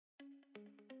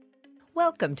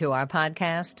Welcome to our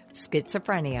podcast,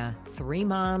 Schizophrenia, Three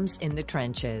Moms in the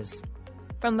Trenches.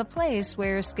 From the place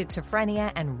where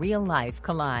schizophrenia and real life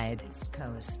collide. East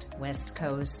Coast, West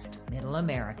Coast, Middle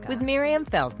America. With Miriam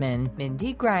Feldman,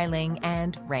 Mindy Greiling,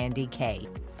 and Randy Kay.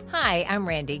 Hi, I'm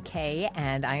Randy Kay,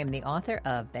 and I am the author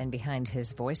of And Behind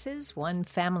His Voices, One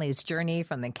Family's Journey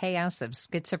from the Chaos of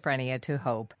Schizophrenia to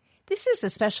Hope. This is a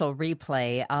special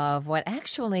replay of what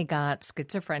actually got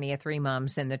Schizophrenia Three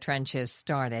Moms in the Trenches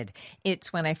started.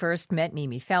 It's when I first met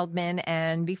Mimi Feldman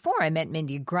and before I met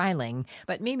Mindy Greiling.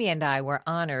 But Mimi and I were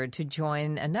honored to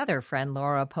join another friend,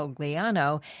 Laura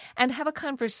Pogliano, and have a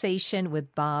conversation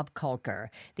with Bob Kolker,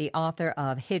 the author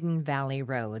of Hidden Valley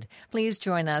Road. Please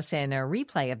join us in a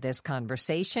replay of this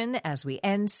conversation as we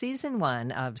end Season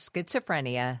 1 of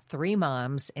Schizophrenia Three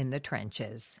Moms in the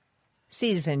Trenches.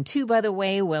 Season 2, by the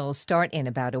way, will start in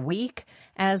about a week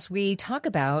as we talk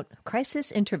about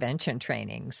crisis intervention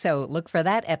training. So look for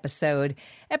that episode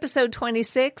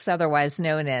 26, otherwise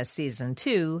known as Season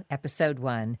 2, Episode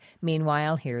 1.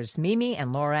 Meanwhile, here's Mimi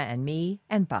and Laura and me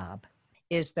and Bob.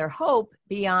 Is There Hope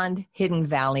Beyond Hidden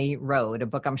Valley Road, a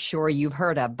book I'm sure you've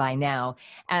heard of by now.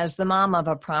 As the mom of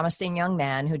a promising young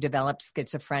man who developed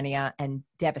schizophrenia and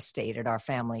devastated our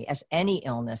family, as any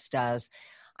illness does,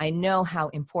 I know how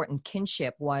important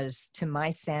kinship was to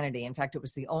my sanity. In fact, it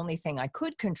was the only thing I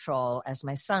could control as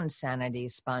my son's sanity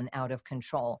spun out of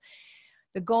control.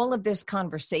 The goal of this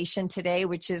conversation today,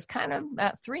 which is kind of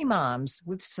three moms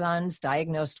with sons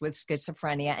diagnosed with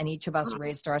schizophrenia, and each of us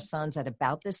raised our sons at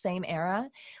about the same era.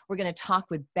 We're going to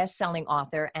talk with best-selling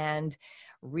author and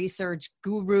research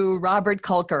guru Robert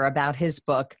Kolker about his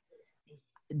book,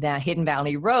 The Hidden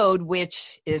Valley Road,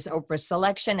 which is Oprah's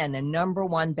selection and the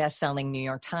 #1 best-selling New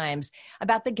York Times,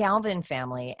 about the Galvin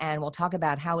family. And we'll talk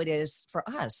about how it is for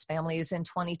us, families in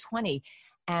 2020,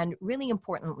 and really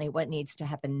importantly, what needs to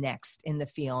happen next in the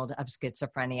field of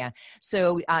schizophrenia.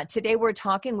 So today we're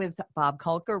talking with Bob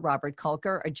Kolker, Robert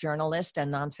Kolker, a journalist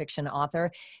and nonfiction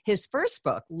author. His first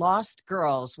book, Lost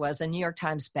Girls, was a New York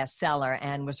Times bestseller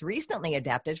and was recently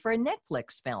adapted for a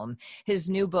Netflix film. His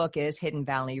new book is Hidden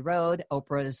Valley Road,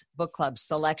 Oprah's book club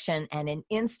selection, and an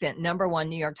instant #1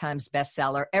 New York Times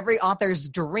bestseller, every author's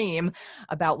dream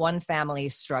about one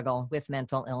family's struggle with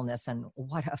mental illness, and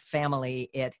what a family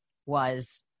it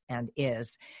was and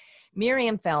is.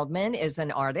 Miriam Feldman is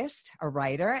an artist, a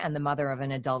writer, and the mother of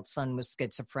an adult son with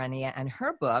schizophrenia. And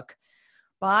her book,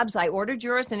 Bob's, I ordered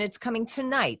yours and it's coming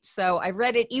tonight. So I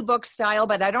read it ebook style,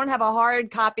 but I don't have a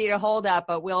hard copy to hold up,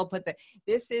 but we'll put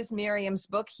this is Miriam's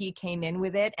book. He came in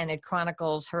with it and it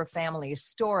chronicles her family's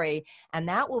story. And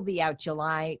that will be out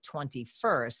July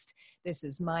 21st. This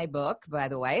is my book, by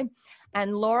the way.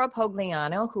 And Laura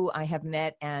Pogliano, who I have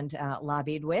met and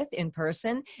lobbied with in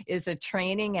person, is a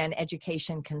training and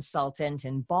education consultant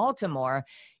in Baltimore.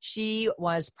 She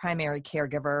was primary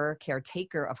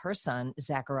caretaker of her son,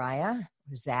 Zach,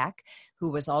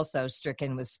 who was also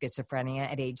stricken with schizophrenia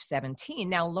at age 17.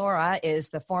 Now, Laura is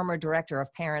the former director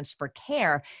of Parents for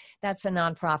Care. That's a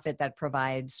nonprofit that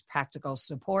provides practical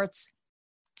supports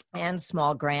and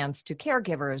small grants to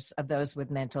caregivers of those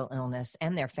with mental illness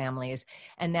and their families.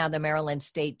 And now the Maryland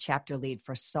State chapter lead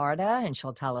for SARDA, and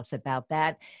she'll tell us about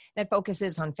that. That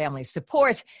focuses on family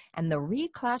support and the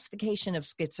reclassification of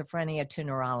schizophrenia to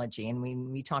neurology. And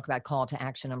we talk about call to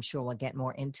action. I'm sure we'll get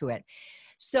more into it.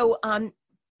 So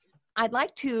I'd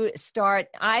like to start.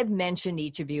 I've mentioned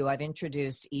each of you. I've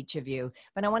introduced each of you,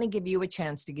 but I want to give you a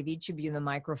chance to give each of you the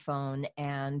microphone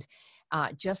and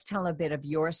just tell a bit of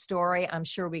your story. I'm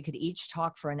sure we could each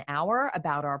talk for an hour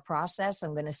about our process.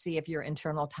 I'm going to see if your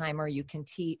internal timer, you can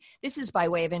this is by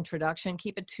way of introduction.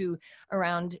 Keep it to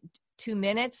around 2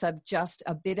 minutes of just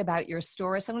a bit about your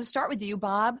story. So I'm going to start with you,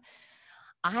 Bob.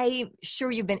 I'm sure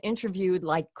you've been interviewed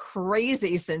like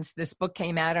crazy since this book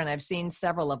came out, and I've seen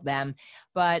several of them.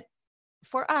 But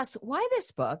for us, why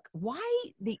this book? Why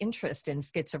the interest in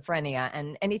schizophrenia,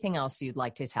 and anything else you'd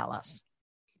like to tell us?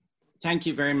 Thank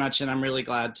you very much, and I'm really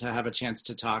glad to have a chance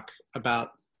to talk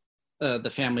about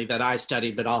the family that I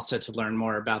studied, but also to learn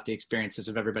more about the experiences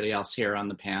of everybody else here on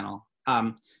the panel.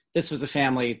 This was a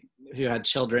family who had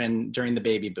children during the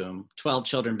baby boom, 12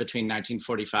 children between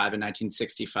 1945 and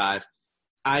 1965.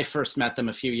 I first met them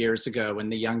a few years ago when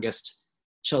the youngest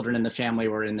children in the family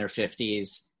were in their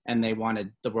 50s, and they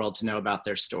wanted the world to know about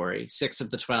their story. 6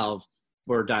 of the 12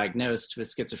 were diagnosed with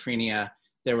schizophrenia.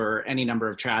 There were any number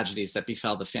of tragedies that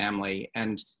befell the family.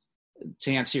 And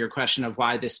to answer your question of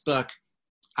why this book,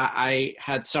 I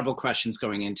had several questions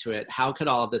going into it. How could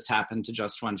all of this happen to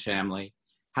just one family?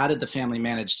 How did the family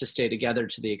manage to stay together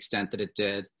to the extent that it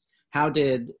did? How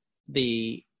did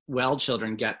the well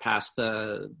children get past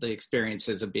the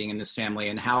experiences of being in this family?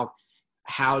 And how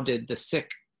how did the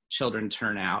sick children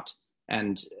turn out?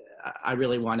 And I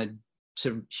really wanted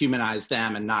to humanize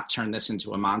them and not turn this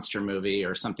into a monster movie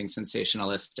or something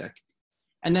sensationalistic.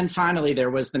 And then finally, there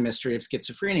was the mystery of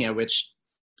schizophrenia, which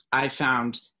I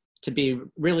found to be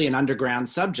really an underground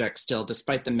subject still,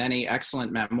 despite the many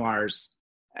excellent memoirs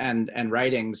and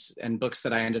writings and books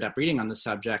that I ended up reading on the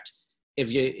subject. If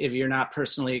you're not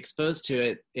personally exposed to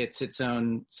it, it's its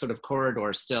own sort of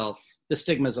corridor still. The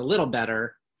stigma is a little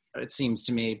better, it seems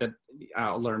to me, but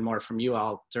I'll learn more from you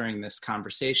all during this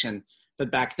conversation.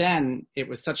 But back then, it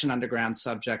was such an underground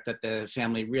subject that the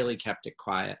family really kept it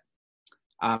quiet.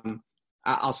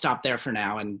 I'll stop there for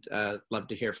now and love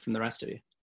to hear from the rest of you.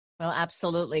 Well,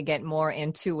 absolutely get more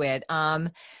into it.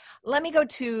 Let me go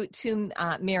to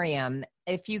Miriam.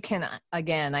 If you can,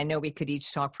 again, I know we could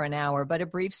each talk for an hour, but a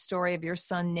brief story of your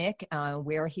son, Nick,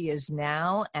 where he is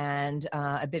now, and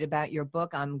a bit about your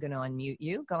book. I'm going to unmute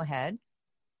you. Go ahead.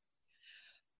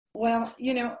 Well,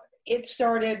 it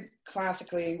started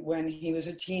classically when he was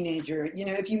a teenager.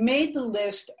 If you made the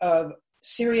list of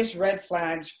serious red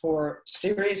flags for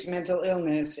serious mental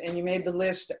illness and you made the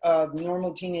list of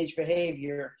normal teenage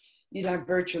behavior, you'd have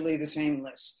virtually the same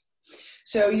list.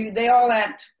 So they all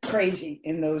act crazy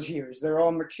in those years. They're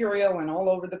all mercurial and all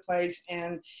over the place.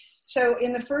 And so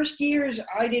in the first years,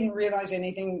 I didn't realize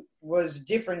anything was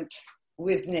different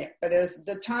with Nick. But as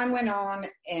the time went on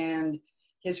and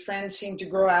his friends seemed to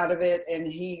grow out of it and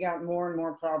he got more and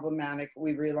more problematic,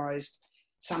 we realized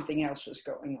something else was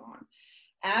going on.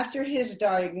 After his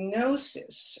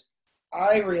diagnosis,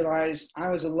 I realized I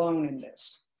was alone in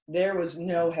this. There was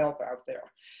no help out there.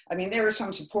 I mean, there were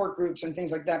some support groups and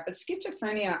things like that, but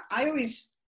schizophrenia, I always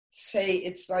say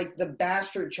it's like the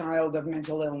bastard child of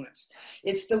mental illness.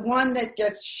 It's the one that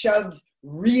gets shoved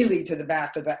really to the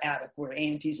back of the attic where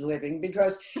Auntie's living,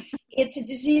 because it's a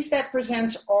disease that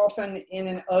presents often in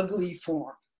an ugly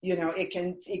form.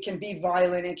 It can be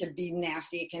violent, it can be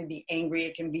nasty, it can be angry,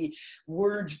 it can be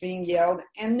words being yelled,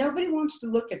 and nobody wants to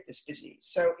look at this disease.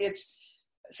 So it's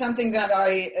something that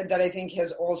I think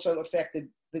has also affected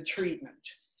the treatment.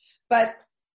 But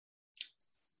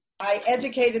I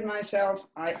educated myself,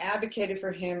 I advocated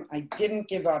for him, I didn't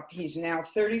give up. He's now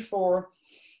 34.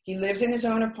 He lives in his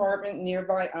own apartment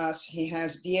nearby us. He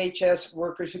has DHS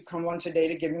workers who come once a day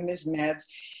to give him his meds.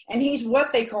 And he's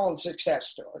what they call a success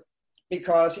story,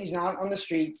 because he's not on the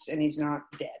streets and he's not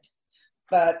dead.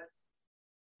 But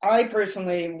I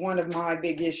personally, one of my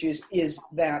big issues is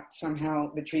that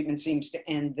somehow the treatment seems to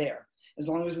end there. As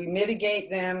long as we mitigate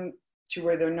them to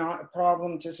where they're not a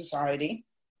problem to society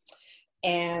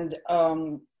and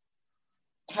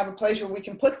have a place where we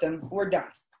can put them, we're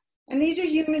done. And these are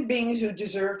human beings who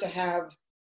deserve to have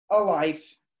a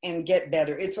life and get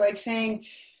better. It's like saying,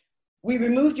 we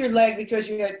removed your leg because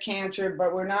you had cancer,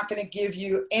 but we're not going to give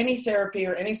you any therapy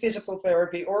or any physical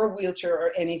therapy or a wheelchair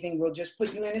or anything. We'll just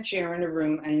put you in a chair in a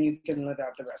room and you can live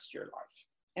out the rest of your life.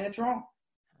 And it's wrong.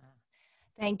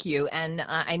 Thank you. And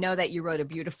I know that you wrote a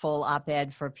beautiful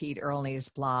op-ed for Pete Early's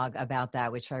blog about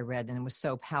that, which I read, and it was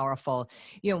so powerful.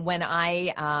 When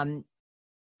I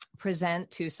present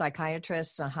to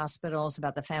psychiatrists and hospitals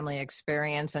about the family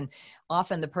experience, and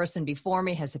often the person before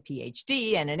me has a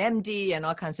PhD and an MD and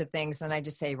all kinds of things, and I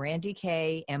just say, Randy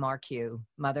K., MRQ,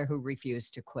 mother who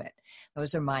refused to quit.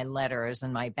 Those are my letters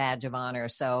and my badge of honor.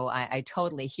 So I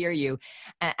totally hear you.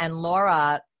 And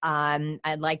Laura,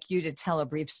 I'd like you to tell a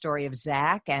brief story of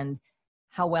Zach and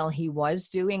how well he was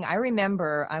doing. I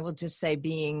remember, I will just say,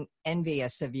 being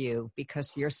envious of you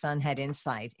because your son had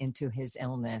insight into his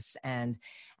illness and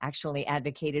actually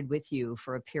advocated with you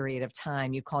for a period of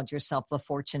time. You called yourself the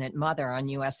fortunate mother on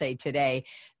USA Today.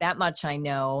 That much I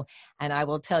know. And I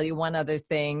will tell you one other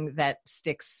thing that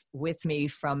sticks with me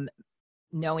from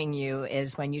knowing you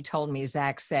is when you told me,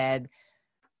 Zach said,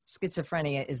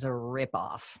 schizophrenia is a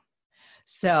ripoff.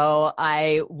 So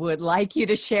I would like you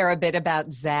to share a bit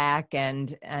about Zach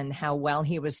and how well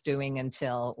he was doing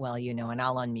until, and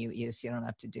I'll unmute you so you don't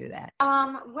have to do that.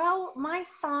 Well, my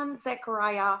son,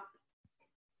 Zechariah,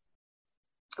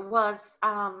 was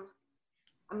a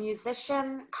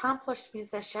musician, accomplished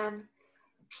musician,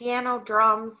 piano,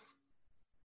 drums,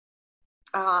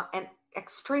 and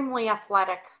extremely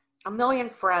athletic, a million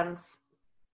friends,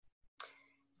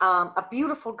 a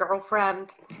beautiful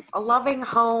girlfriend, a loving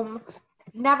home,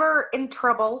 never in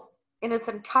trouble in his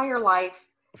entire life,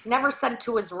 never sent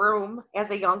to his room as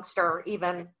a youngster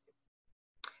even.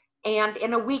 And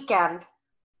in a weekend,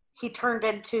 he turned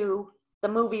into the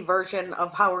movie version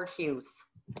of Howard Hughes.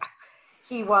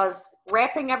 He was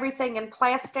wrapping everything in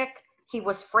plastic. He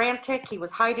was frantic. He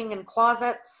was hiding in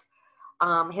closets.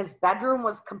 His bedroom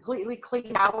was completely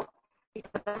cleaned out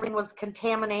because everything was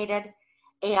contaminated.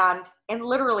 and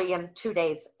literally in 2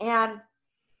 days. And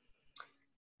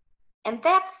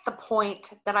that's the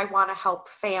point that I want to help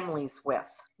families with.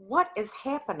 What is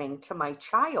happening to my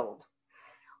child?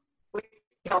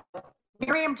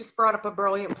 Miriam just brought up a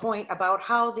brilliant point about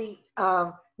how the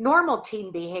normal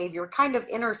teen behavior kind of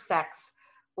intersects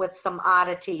with some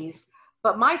oddities.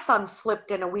 But my son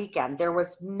flipped in a weekend. There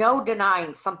was no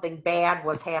denying something bad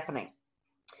was happening.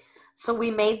 So we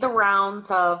made the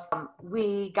rounds of,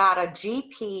 we got a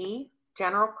GP,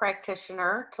 general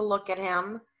practitioner, to look at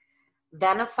him,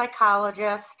 then a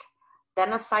psychologist,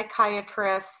 then a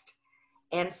psychiatrist,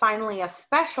 and finally a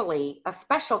specialty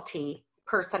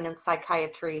person in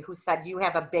psychiatry who said, you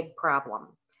have a big problem.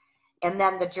 And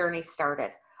then the journey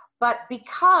started. But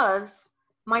because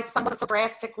my son was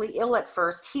drastically ill at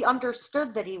first, he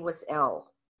understood that he was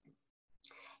ill.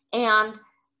 And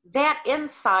that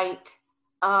insight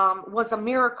was a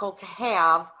miracle to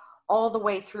have all the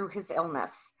way through his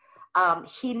illness.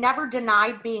 He never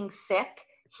denied being sick.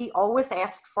 He always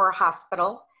asked for a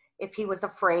hospital if he was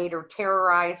afraid or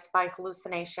terrorized by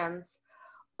hallucinations.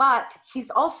 But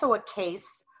he's also a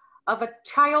case of a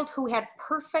child who had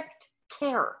perfect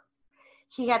care.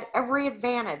 He had every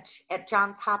advantage at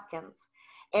Johns Hopkins.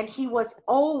 And he was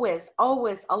always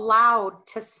allowed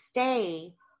to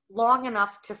stay long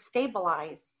enough to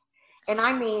stabilize. And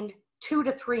I mean 2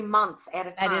 to 3 months at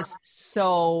a time. That is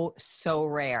so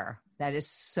rare. That is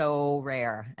so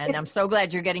rare. And I'm so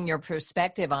glad you're getting your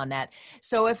perspective on that.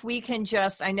 So if we can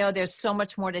just, I know there's so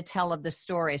much more to tell of the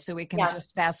story, so we can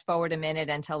just fast forward a minute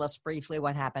and tell us briefly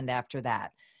what happened after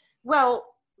that. Well,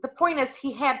 the point is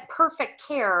he had perfect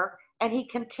care and he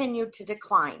continued to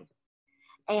decline.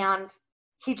 And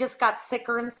he just got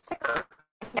sicker and sicker.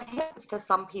 That happens to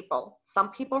some people.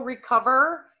 Some people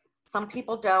recover, some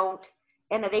people don't.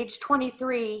 And at age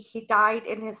 23, he died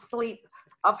in his sleep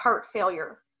of heart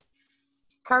failure,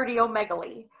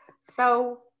 cardiomegaly.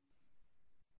 So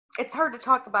it's hard to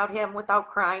talk about him without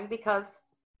crying because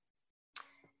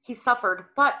he suffered.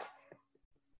 But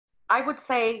I would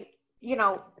say,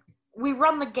 we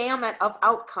run the gamut of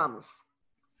outcomes,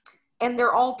 and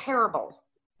they're all terrible.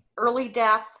 Early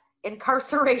death,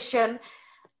 incarceration,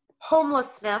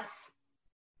 homelessness,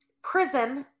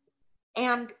 prison,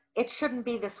 and it shouldn't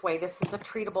be this way. This is a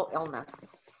treatable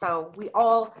illness. So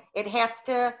it has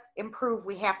to improve.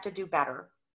 We have to do better.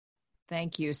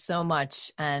 Thank you so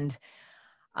much. And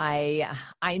I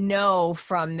know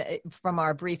from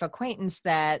our brief acquaintance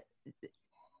that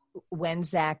when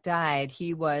Zach died,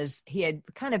 he had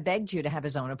kind of begged you to have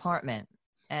his own apartment,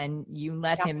 and you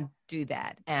let him do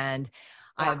that. And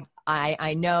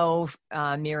I know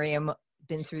Miriam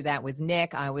been through that with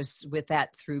Nick. I was with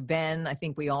that through Ben. I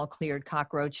think we all cleared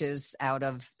cockroaches out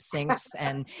of sinks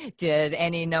and did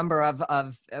any number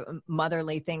of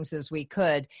motherly things as we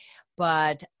could.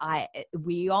 But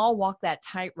we all walk that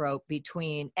tightrope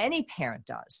between, any parent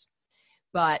does,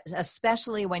 but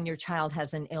especially when your child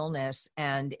has an illness.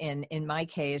 And in my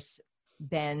case,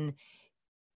 Ben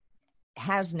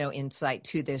has no insight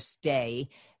to this day.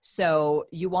 So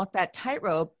you walk that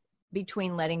tightrope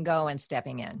between letting go and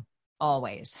stepping in.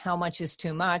 Always. How much is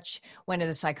too much? When are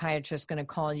the psychiatrists going to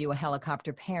call you a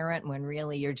helicopter parent when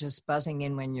really you're just buzzing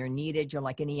in when you're needed? You're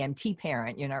like an EMT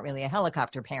parent. You're not really a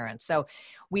helicopter parent. So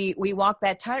we walk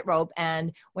that tightrope.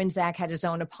 And when Zach had his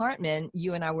own apartment,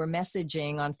 you and I were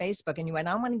messaging on Facebook, and you went,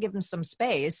 I want to give him some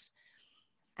space.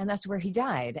 And that's where he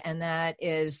died. And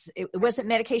was it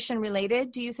medication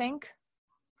related, do you think?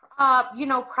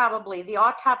 Probably. The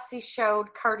autopsy showed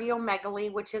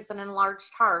cardiomegaly, which is an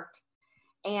enlarged heart.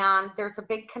 And there's a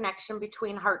big connection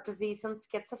between heart disease and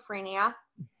schizophrenia.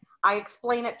 I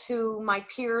explain it to my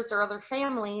peers or other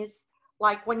families,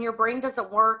 like when your brain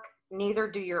doesn't work, neither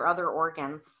do your other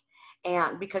organs.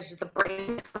 And because the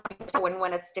brain,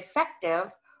 when it's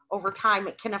defective, over time,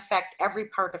 it can affect every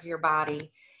part of your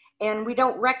body. And we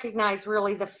don't recognize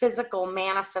really the physical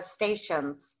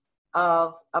manifestations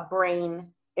of a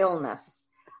brain illness.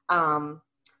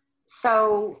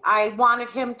 So I wanted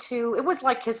him to, it was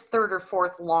like his third or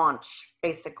fourth launch,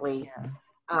 basically,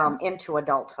 into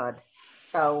adulthood.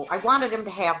 So I wanted him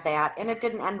to have that, and it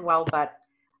didn't end well, but,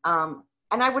 and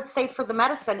I would say for the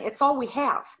medicine, it's all we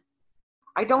have.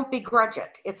 I don't begrudge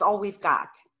it. It's all we've got.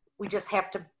 We just have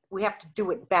to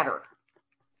do it better.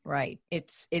 Right.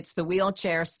 It's the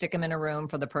wheelchair, stick them in a room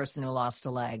for the person who lost a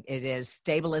leg. It is,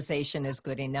 stabilization is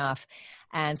good enough.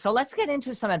 And so let's get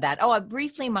into some of that. Oh,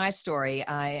 briefly, my story.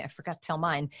 I forgot to tell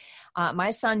mine. My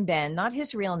son, Ben, not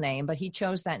his real name, but he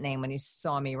chose that name when he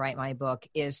saw me write my book,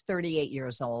 is 38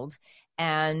 years old.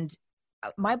 And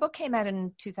my book came out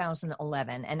in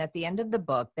 2011. And at the end of the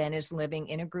book, Ben is living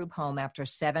in a group home after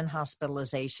 7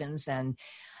 hospitalizations. And,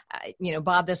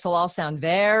 Bob, this will all sound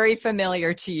very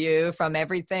familiar to you from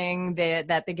everything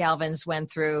that the Galvins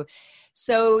went through.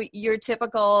 So your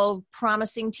typical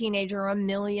promising teenager, a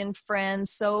million friends,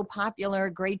 so popular,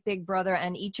 great big brother,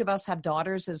 and each of us have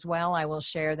daughters as well. I will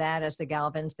share that as the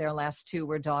Galvins, their last 2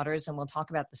 were daughters, and we'll talk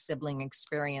about the sibling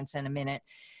experience in a minute.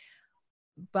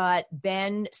 But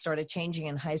Ben started changing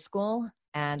in high school,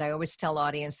 and I always tell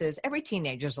audiences, every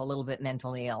teenager's a little bit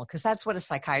mentally ill, because that's what a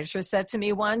psychiatrist said to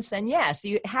me once. And yes,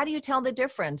 how do you tell the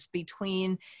difference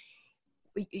between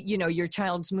your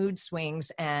child's mood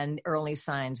swings and early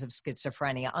signs of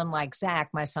schizophrenia? Unlike Zach,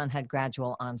 my son had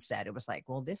gradual onset. It was like,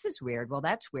 well, this is weird. Well,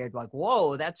 that's weird. Like,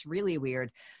 whoa, that's really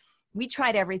weird. We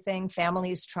tried everything.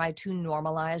 Families try to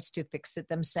normalize, to fix it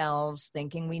themselves,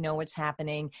 thinking we know what's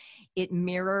happening. It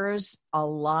mirrors a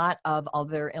lot of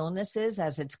other illnesses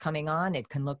as it's coming on. It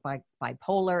can look like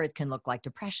bipolar. It can look like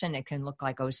depression. It can look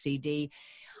like OCD.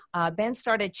 Ben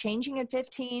started changing at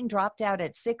 15, dropped out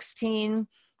at 16,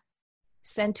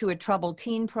 sent to a troubled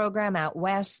teen program out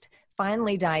west,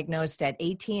 finally diagnosed at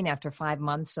 18 after 5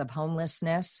 months of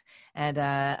homelessness and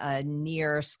a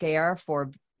near scare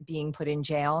for being put in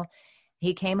jail.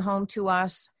 He came home to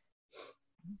us,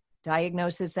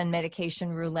 diagnosis and medication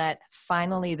roulette,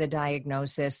 finally the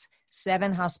diagnosis,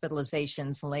 7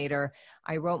 hospitalizations later.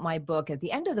 I wrote my book. At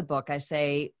the end of the book, I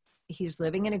say, he's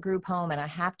living in a group home, and I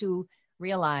have to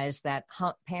realize that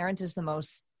parenting's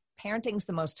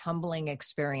the most humbling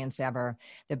experience ever.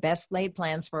 The best laid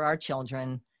plans for our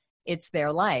children, it's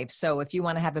their life. So if you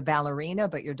want to have a ballerina,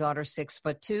 but your daughter's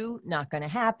 6'2", not going to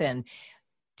happen.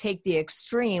 Take the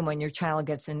extreme when your child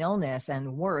gets an illness,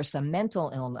 and worse, a mental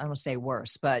illness. I won't say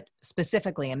worse, but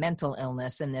specifically a mental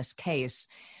illness in this case.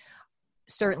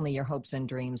 Certainly your hopes and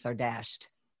dreams are dashed.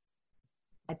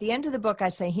 At the end of the book, I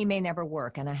say he may never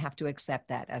work, and I have to accept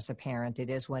that as a parent. It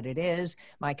is what it is.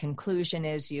 My conclusion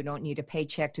is you don't need a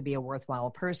paycheck to be a worthwhile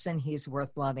person. He's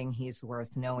worth loving. He's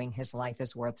worth knowing. His life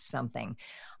is worth something.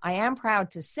 I am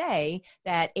proud to say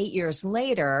that 8 years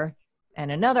later, and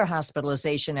another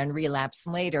hospitalization and relapse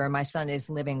later, my son is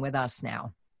living with us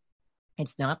now.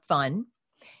 It's not fun.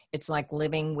 It's like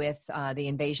living with the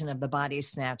invasion of the body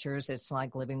snatchers. It's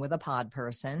like living with a pod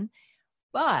person.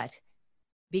 But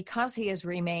because he has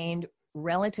remained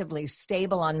relatively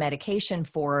stable on medication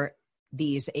for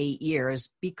these 8 years,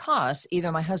 because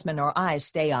either my husband or I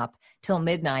stay up till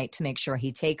midnight to make sure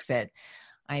he takes it.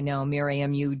 I know,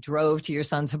 Miriam, you drove to your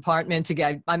son's apartment to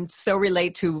get, I'm so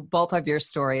relate to both of your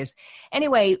stories.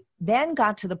 Anyway, then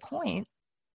got to the point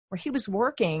where he was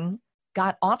working,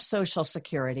 got off Social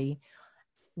Security,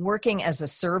 working as a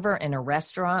server in a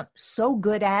restaurant, so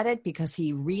good at it because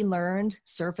he relearned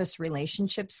surface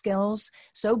relationship skills,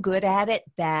 so good at it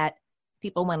that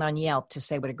people went on Yelp to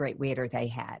say what a great waiter they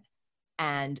had.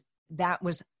 And that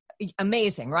was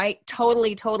amazing, right?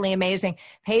 Totally, totally amazing.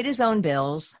 Paid his own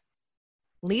bills,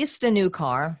 leased a new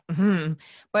car,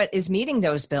 but is meeting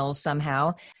those bills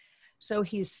somehow. So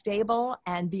he's stable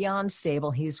and beyond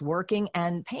stable. He's working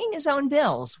and paying his own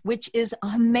bills, which is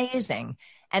amazing.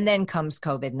 And then comes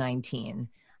COVID-19.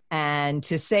 And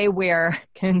to say we're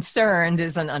concerned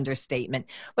is an understatement.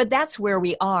 But that's where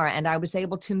we are. And I was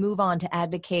able to move on to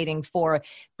advocating for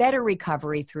better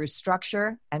recovery through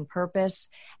structure and purpose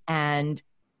and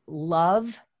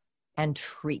love and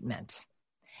treatment.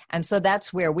 And so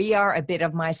that's where we are, a bit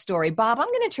of my story. Bob, I'm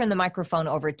going to turn the microphone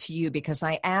over to you because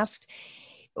I asked,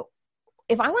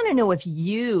 if I want to know if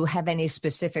you have any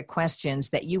specific questions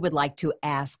that you would like to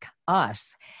ask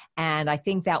us. And I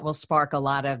think that will spark a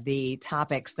lot of the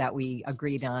topics that we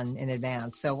agreed on in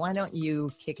advance. So why don't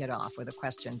you kick it off with a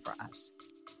question for us?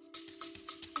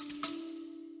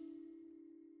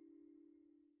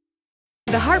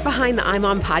 The heart behind the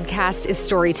iMom podcast is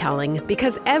storytelling,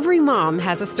 because every mom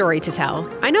has a story to tell.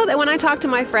 I know that when I talk to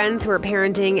my friends who are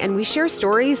parenting and we share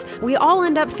stories, we all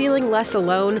end up feeling less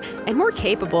alone and more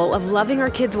capable of loving our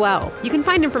kids well. You can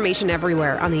find information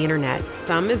everywhere on the internet.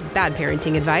 Some is bad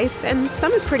parenting advice and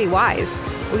some is pretty wise.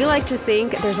 We like to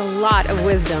think there's a lot of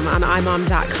wisdom on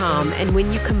imom.com, and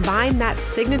when you combine that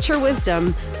signature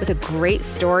wisdom with a great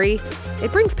story,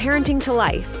 it brings parenting to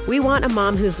life. We want a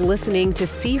mom who's listening to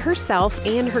see herself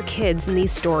and her kids in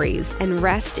these stories and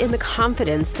rest in the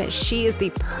confidence that she is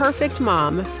the perfect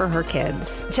mom for her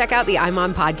kids. Check out the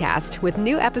iMom podcast with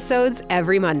new episodes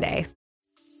every Monday.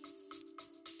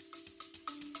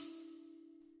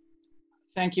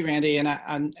 Thank you, Randy,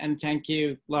 and thank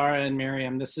you, Laura and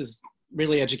Miriam. This is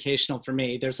really educational for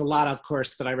me. There's a lot, of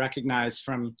course, that I recognize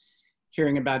from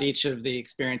hearing about each of the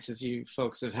experiences you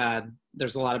folks have had.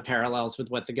 There's a lot of parallels with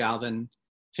what the Galvin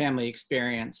family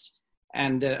experienced.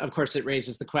 And of course, it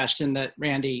raises the question that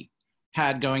Randy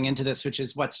had going into this, which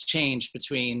is what's changed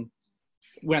between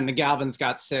when the Galvins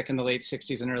got sick in the late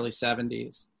 60s and early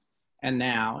 70s and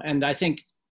now. And I think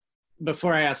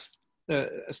before I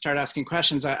start asking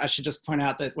questions, I should just point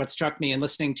out that what struck me in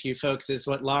listening to you folks is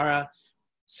what Laura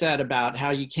said about how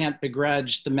you can't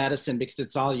begrudge the medicine because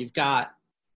it's all you've got.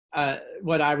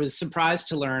 What I was surprised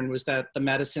to learn was that the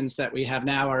medicines that we have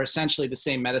now are essentially the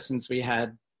same medicines we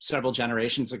had several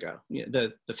generations ago.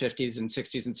 The 50s and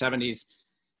 60s and 70s,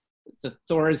 the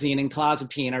Thorazine and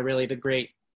clozapine are really the great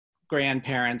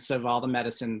grandparents of all the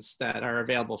medicines that are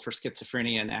available for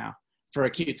schizophrenia now, for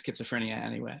acute schizophrenia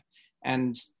anyway.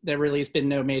 And there really has been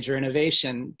no major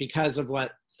innovation because of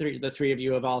what the three of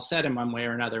you have all said in one way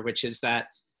or another, which is that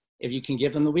if you can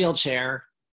give them the wheelchair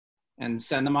and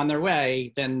send them on their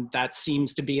way, then that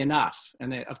seems to be enough.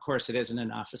 And of course it isn't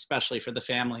enough, especially for the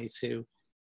families who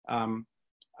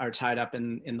are tied up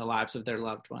in the lives of their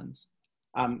loved ones.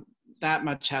 That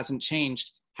much hasn't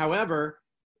changed. However,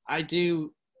 I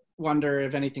do wonder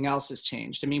if anything else has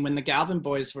changed. I mean, when the Galvin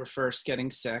boys were first getting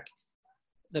sick,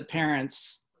 the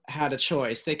parents had a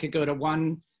choice. They could go to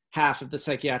one half of the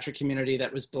psychiatric community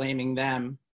that was blaming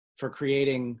them for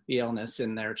creating the illness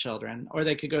in their children, or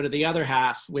they could go to the other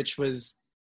half, which was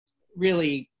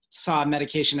really saw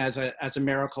medication as a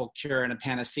miracle cure and a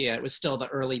panacea. It was still the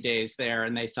early days there,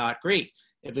 and they thought, great,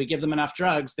 if we give them enough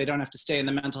drugs, they don't have to stay in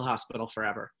the mental hospital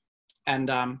forever.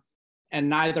 And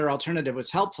neither alternative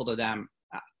was helpful to them.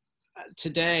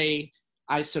 Today,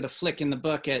 I sort of flick in the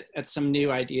book at some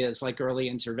new ideas like early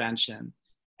intervention.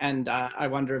 And I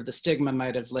wonder if the stigma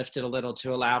might have lifted a little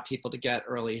to allow people to get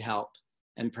early help.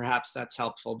 And perhaps that's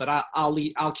helpful. But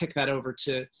I'll kick that over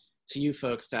to you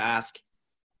folks to ask.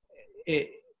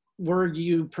 Were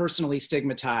you personally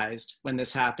stigmatized when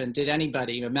this happened? Did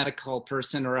anybody, a medical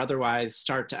person or otherwise,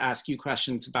 start to ask you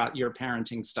questions about your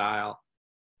parenting style?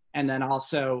 And then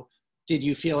also, did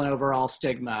you feel an overall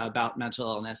stigma about mental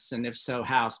illness? And if so,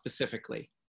 how specifically?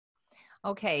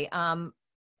 Okay,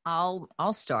 I'll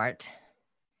start.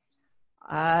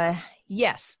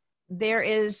 Yes, there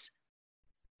is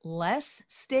less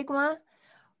stigma,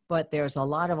 but there's a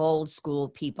lot of old school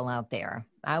people out there.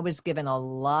 I was given a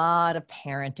lot of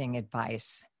parenting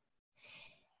advice.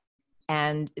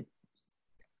 And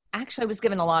actually, I was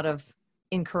given a lot of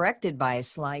incorrect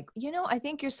advice, like, I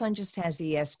think your son just has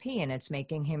ESP and it's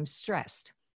making him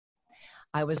stressed.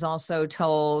 I was also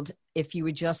told if you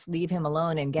would just leave him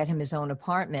alone and get him his own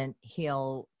apartment,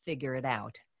 he'll figure it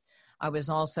out. I was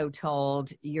also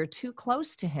told you're too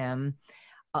close to him.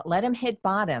 Let him hit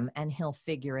bottom and he'll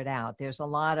figure it out. There's a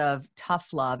lot of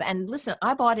tough love. And listen,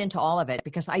 I bought into all of it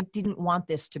because I didn't want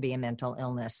this to be a mental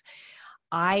illness.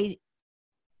 I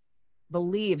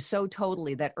believe so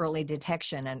totally that early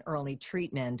detection and early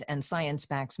treatment, and science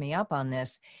backs me up on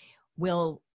this,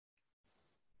 will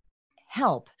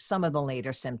help some of the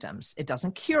later symptoms. It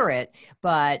doesn't cure it,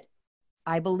 but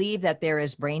I believe that there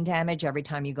is brain damage every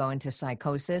time you go into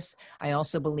psychosis. I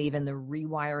also believe in the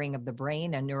rewiring of the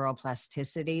brain and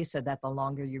neuroplasticity so that the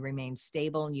longer you remain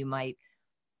stable, you might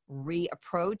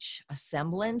reapproach a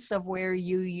semblance of where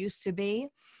you used to be,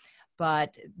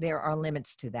 but there are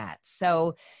limits to that.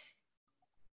 So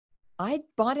I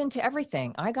bought into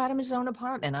everything. I got him his own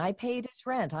apartment. I paid his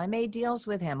rent. I made deals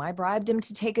with him. I bribed him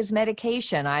to take his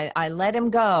medication. I let him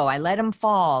go. I let him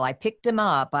fall. I picked him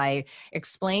up. I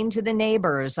explained to the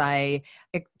neighbors. I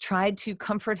tried to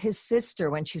comfort his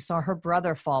sister when she saw her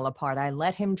brother fall apart. I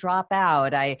let him drop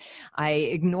out. I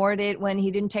ignored it when he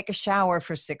didn't take a shower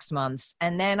for 6 months.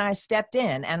 And then I stepped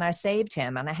in and I saved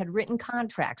him. And I had written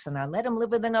contracts and I let him live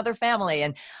with another family.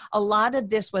 And a lot of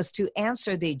this was to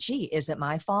answer the, gee, is it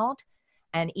my fault?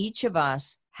 And each of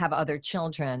us have other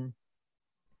children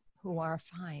who are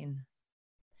fine.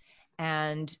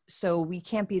 And so we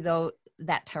can't be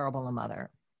that terrible a mother.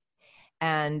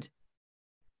 And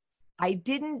I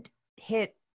didn't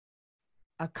hit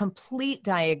a complete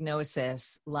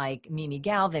diagnosis like Mimi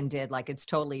Galvin did, like it's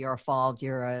totally your fault.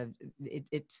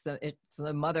 It's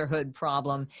the motherhood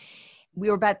problem. We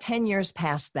were about 10 years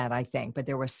past that, I think, but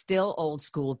there were still old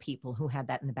school people who had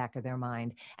that in the back of their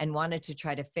mind and wanted to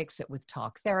try to fix it with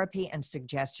talk therapy and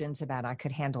suggestions about I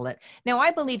could handle it. Now,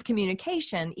 I believe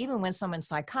communication, even when someone's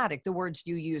psychotic, the words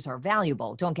you use are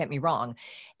valuable. Don't get me wrong.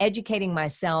 Educating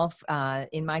myself,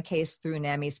 in my case, through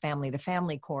NAMI's Family to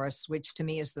Family course, which to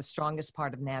me is the strongest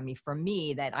part of NAMI for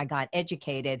me, that I got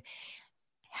educated,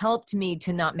 helped me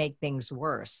to not make things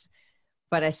worse.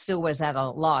 But I still was at a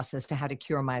loss as to how to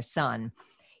cure my son.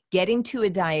 Getting to a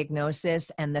diagnosis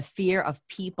and the fear of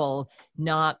people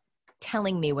not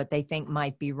telling me what they think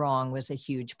might be wrong was a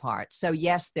huge part. So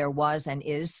yes, there was and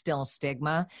is still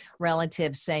stigma.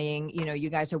 Relatives saying, you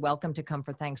guys are welcome to come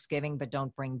for Thanksgiving, but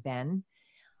don't bring Ben.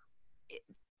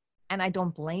 And I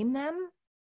don't blame them,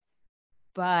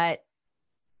 but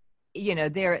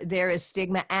there is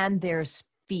stigma and there's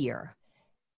fear.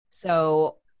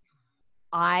 So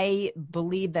I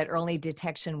believe that early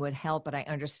detection would help, but I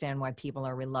understand why people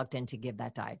are reluctant to give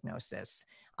that diagnosis.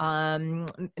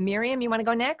 Miriam, you want to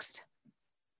go next?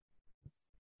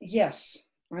 Yes,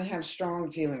 I have strong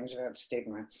feelings about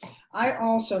stigma. I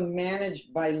also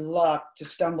managed by luck to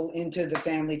stumble into the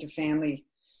family-to-family.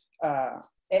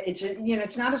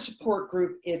 It's not a support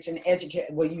group. It's an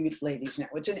you ladies know,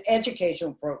 it's an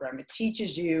educational program. It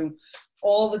teaches you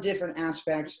all the different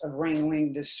aspects of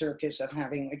wrangling this circus of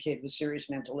having a kid with serious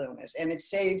mental illness. And it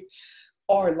saved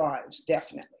our lives,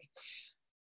 definitely.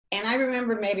 And I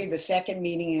remember maybe the second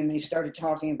meeting and they started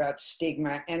talking about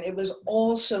stigma, and it was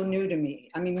all so new to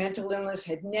me. I mean, mental illness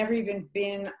had never even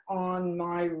been on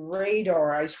my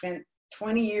radar. I spent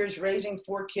 20 years raising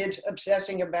 4 kids,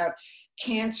 obsessing about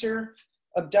cancer,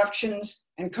 abductions,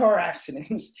 and car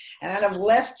accidents. And out of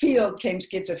left field came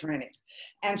schizophrenia.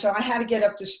 And so I had to get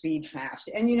up to speed fast.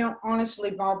 And,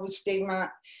 honestly, Bob, with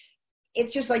stigma,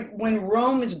 it's just like when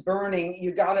Rome is burning,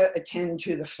 you got to attend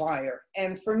to the fire.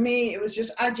 And for me,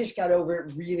 I just got over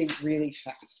it really, really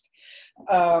fast.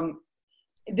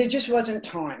 There just wasn't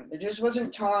time. There just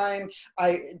wasn't time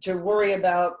to worry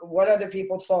about what other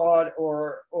people thought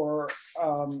or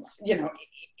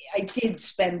I did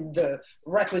spend the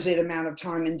requisite amount of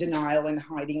time in denial and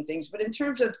hiding things. But in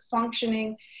terms of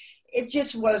functioning, it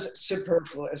just was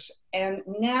superfluous. And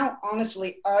now,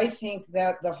 honestly, I think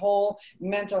that the whole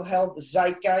mental health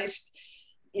zeitgeist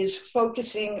is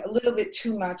focusing a little bit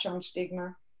too much on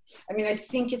stigma. I mean, I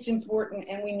think it's important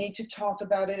and we need to talk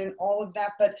about it and all of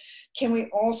that, but can we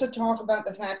also talk about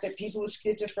the fact that people with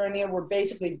schizophrenia were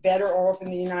basically better off in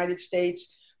the United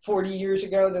States 40 years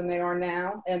ago than they are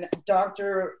now? And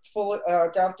Dr.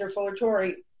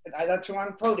 Fuller-Torrey, that's who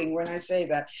I'm quoting when I say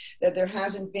that there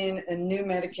hasn't been a new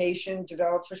medication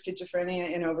developed for schizophrenia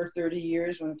in over 30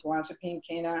 years when clozapine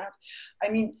came out. I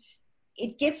mean,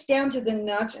 it gets down to the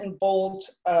nuts and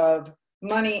bolts of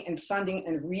money and funding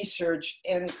and research.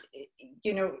 And,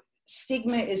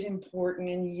 stigma is important.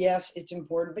 And yes, it's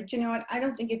important. But you know what? I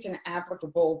don't think it's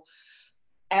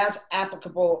as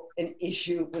applicable an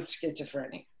issue with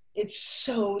schizophrenia. It's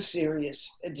so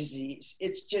serious a disease.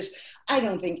 It's just, I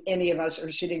don't think any of us are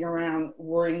sitting around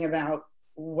worrying about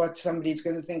what somebody's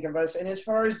going to think of us. And as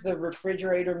far as the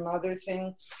refrigerator mother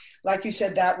thing, like you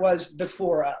said, that was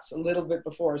before us, a little bit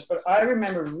before us. But I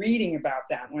remember reading about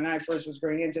that when I first was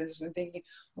going into this and thinking,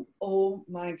 oh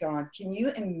my God, can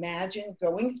you imagine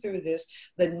going through this,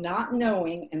 the not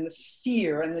knowing and the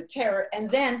fear and the terror, and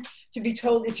then to be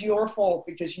told it's your fault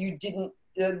because you didn't.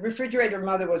 The refrigerator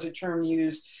mother was a term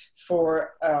used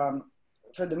for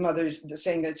the mothers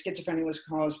saying that schizophrenia was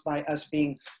caused by us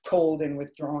being cold and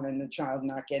withdrawn and the child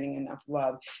not getting enough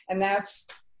love. And that's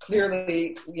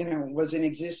clearly, was in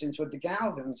existence with the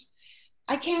Galvins.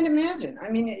 I can't imagine. I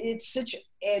mean, it's such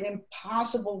an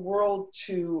impossible world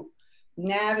to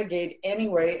navigate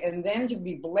anyway, and then to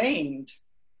be blamed.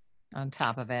 On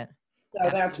top of it. So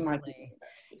that's my thing.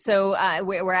 So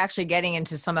we're actually getting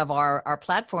into some of our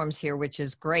platforms here, which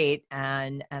is great.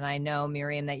 And I know,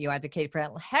 Miriam, that you advocate for,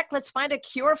 heck, let's find a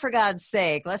cure for God's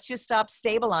sake. Let's just stop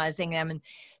stabilizing them. And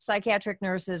psychiatric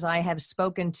nurses I have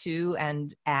spoken to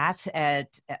and at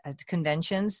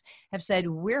conventions have said,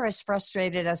 we're as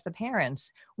frustrated as the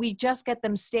parents. We just get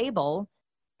them stable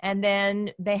and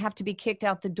then they have to be kicked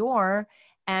out the door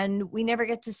and we never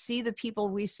get to see the people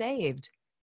we saved.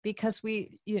 Because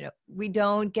we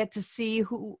don't get to see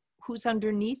who's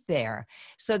underneath there.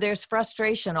 So there's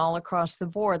frustration all across the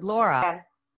board. Laura.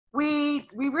 We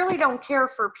really don't care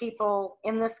for people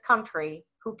in this country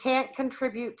who can't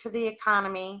contribute to the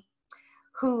economy,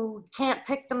 who can't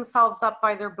pick themselves up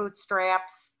by their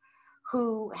bootstraps,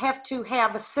 who have to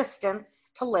have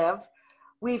assistance to live.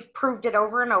 We've proved it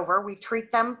over and over. We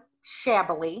treat them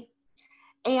shabbily.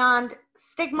 And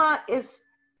stigma is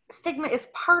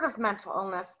part of mental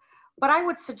illness, but I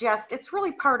would suggest it's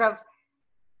really part of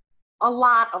a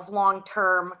lot of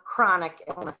long-term chronic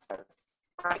illnesses,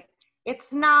 right?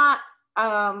 It's not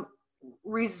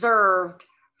reserved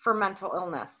for mental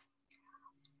illness.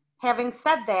 Having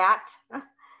said that,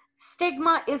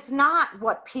 stigma is not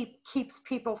what keeps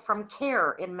people from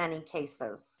care in many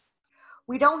cases.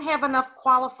 We don't have enough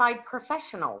qualified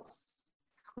professionals.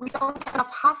 We don't have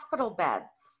enough hospital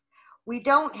beds. We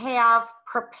don't have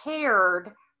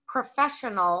prepared,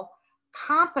 professional,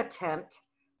 competent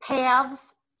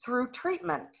paths through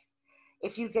treatment.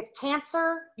 If you get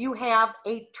cancer, you have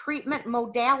a treatment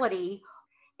modality,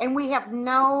 and we have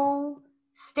no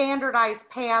standardized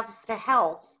paths to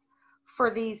health for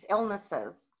these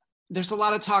illnesses. There's a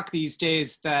lot of talk these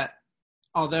days that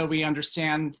although we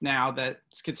understand now that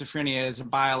schizophrenia is a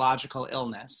biological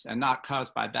illness and not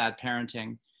caused by bad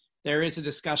parenting, there is a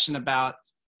discussion about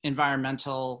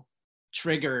environmental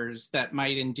triggers that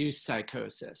might induce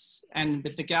psychosis. And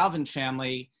with the Galvin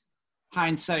family,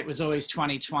 hindsight was always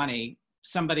 20/20.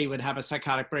 Somebody would have a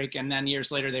psychotic break, and then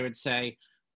years later they would say,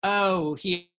 oh,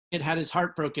 he had his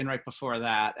heart broken right before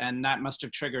that, and that must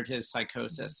have triggered his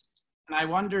psychosis. And I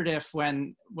wondered if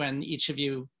when each of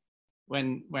you,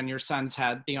 when your sons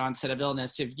had the onset of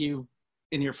illness, if you,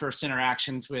 in your first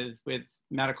interactions with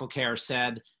medical care,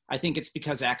 said, I think it's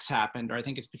because X happened, or I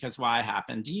think it's because Y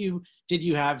happened. Did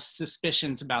you have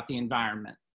suspicions about the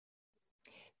environment?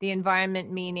 The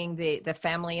environment meaning the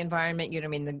family environment, you know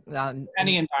what I mean?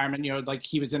 Any environment, you know, like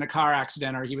he was in a car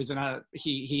accident, or he was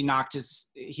he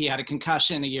had a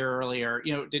concussion a year earlier.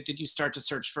 You know, did you start to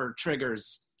search for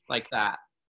triggers like that?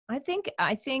 I think,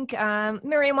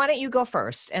 Miriam, why don't you go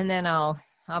first, and then I'll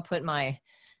put my.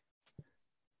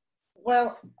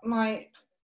 Well, my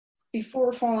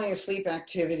before falling asleep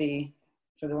activity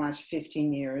for the last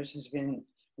 15 years has been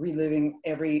reliving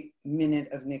every minute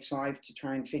of Nick's life to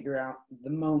try and figure out the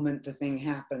moment the thing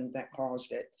happened that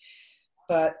caused it.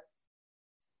 But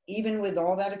even with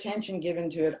all that attention given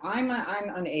to it, I'm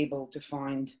unable to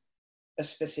find a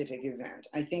specific event.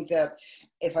 I think that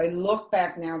if I look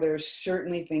back now, there are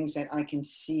certainly things that I can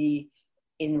see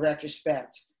in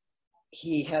retrospect.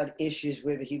 He had issues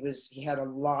with, he had a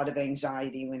lot of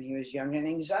anxiety when he was young, and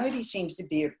anxiety seems to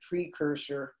be a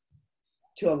precursor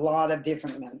to a lot of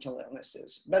different mental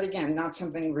illnesses. But again, not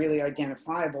something really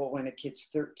identifiable when a kid's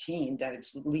 13 that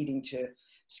it's leading to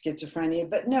schizophrenia.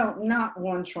 But no, not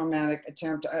one traumatic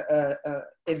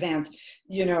event.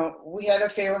 You know, we had a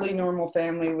fairly normal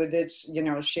family with its, you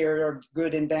know, share of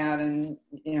good and bad and,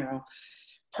 you know,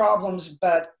 problems.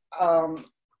 But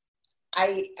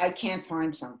I can't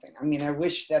find something. I mean, I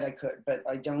wish that I could, but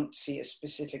I don't see a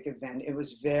specific event. It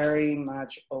was very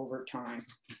much over time.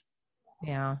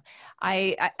 Yeah,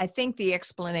 I think the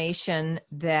explanation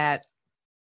that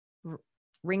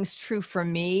rings true for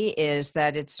me is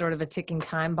that it's sort of a ticking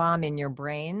time bomb in your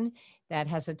brain that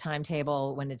has a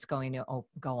timetable when it's going to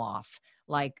go off.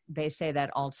 Like they say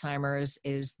that Alzheimer's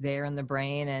is there in the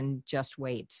brain and just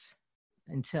waits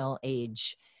until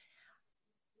age.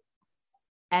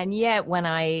 And yet when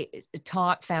I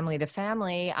taught family to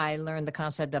family, I learned the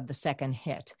concept of the second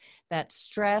hit, that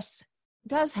stress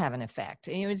does have an effect.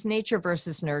 You know, it's nature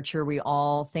versus nurture. We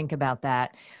all think about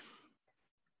that.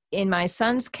 In my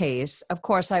son's case, of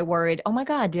course, I worried, oh my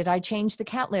God, did I change the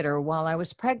cat litter while I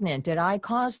was pregnant? Did I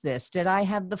cause this? Did I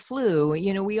have the flu?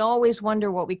 You know, we always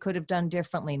wonder what we could have done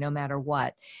differently no matter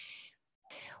what.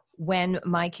 When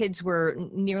my kids were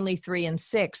nearly 3 and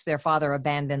 6, their father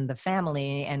abandoned the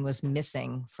family and was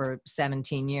missing for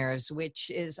 17 years,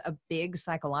 which is a big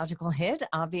psychological hit,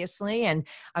 obviously. And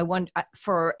I want,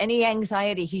 for any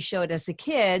anxiety he showed as a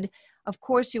kid, of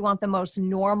course, you want the most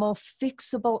normal,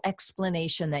 fixable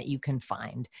explanation that you can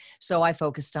find. So I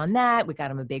focused on that. We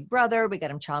got him a big brother. We got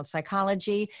him child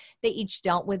psychology. They each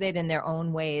dealt with it in their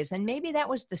own ways. And maybe that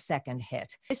was the second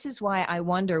hit. This is why I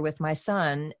wonder with my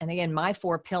son, and again, my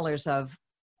 4 pillars of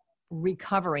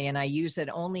recovery, and I use it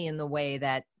only in the way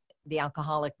that the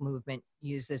alcoholic movement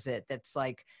uses it, that's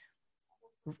like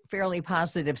fairly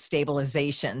positive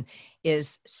stabilization,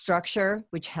 is structure,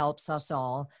 which helps us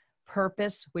all,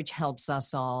 purpose, which helps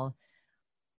us all,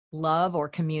 love or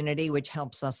community, which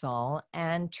helps us all,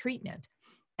 and treatment.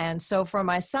 And so for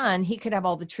my son, he could have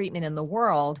all the treatment in the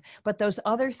world, but those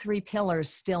other 3 pillars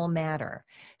still matter.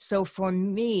 So for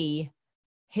me,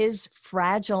 his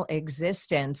fragile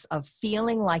existence of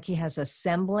feeling like he has a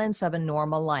semblance of a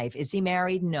normal life. Is he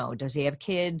married? No. Does he have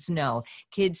kids? No.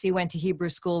 Kids he went to Hebrew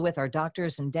school with are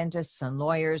doctors and dentists and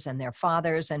lawyers and their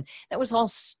fathers, and that was all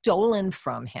stolen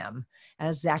from him.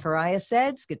 As Zachariah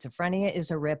said, schizophrenia is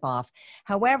a ripoff.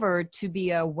 However, to be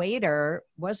a waiter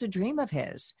was a dream of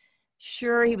his.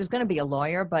 Sure, he was going to be a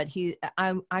lawyer, but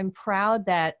I'm proud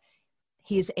that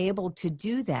he's able to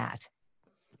do that.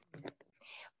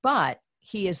 But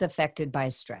he is affected by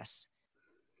stress.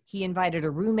 He invited a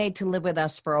roommate to live with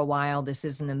us for a while. This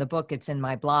isn't in the book, it's in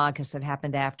my blog because it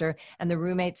happened after. And the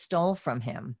roommate stole from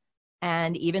him.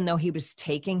 And even though he was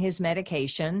taking his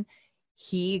medication,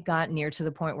 he got near to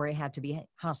the point where he had to be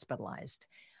hospitalized.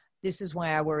 This is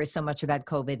why I worry so much about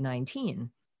COVID-19,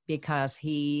 because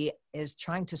he is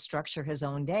trying to structure his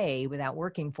own day without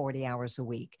working 40 hours a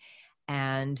week.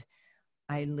 And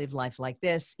I live life like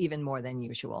this, even more than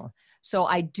usual. So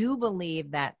I do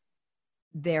believe that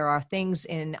there are things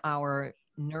in our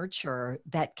nurture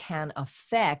that can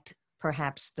affect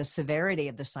perhaps the severity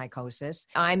of the psychosis.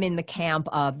 I'm in the camp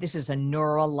of this is a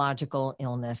neurological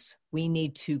illness. We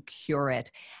need to cure it.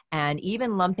 And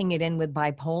even lumping it in with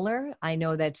bipolar, I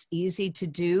know that's easy to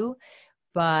do,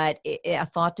 but a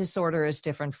thought disorder is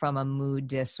different from a mood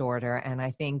disorder. And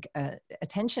I think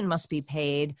attention must be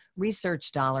paid.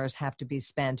 Research dollars have to be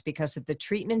spent, because if the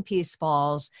treatment piece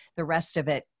falls, the rest of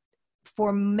it,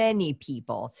 for many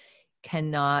people,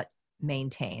 cannot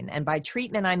maintain. And by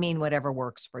treatment, I mean whatever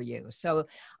works for you. So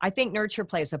I think nurture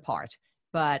plays a part,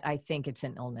 but I think it's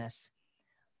an illness.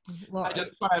 Well,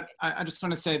 I just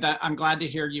want to say that I'm glad to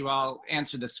hear you all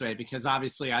answer this way, because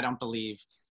obviously I don't believe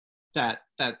that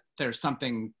there's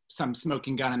some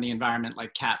smoking gun in the environment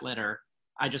like cat litter.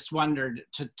 I just wondered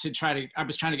I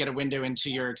was trying to get a window into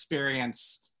your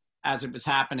experience as it was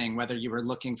happening, whether you were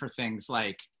looking for things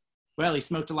like, well, he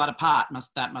smoked a lot of pot,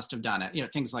 that must have done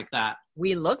it, things like that.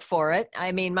 We look for it.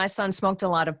 I mean, my son smoked a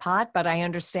lot of pot, but I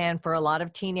understand for a lot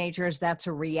of teenagers, that's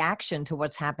a reaction to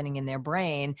what's happening in their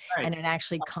brain, right. And it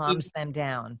actually calms them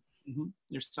down. Mm-hmm.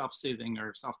 You're self-soothing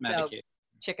or self-medicating.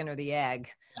 So, chicken or the egg.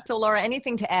 Yeah. So Laura,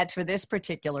 anything to add to this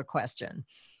particular question?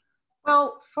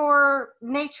 Well, for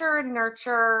nature and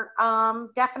nurture,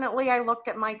 definitely I looked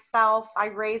at myself. I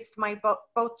raised my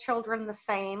both children the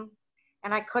same,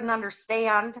 and I couldn't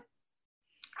understand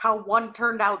how one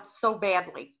turned out so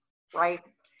badly, right?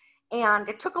 And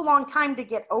it took a long time to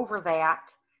get over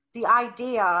that, the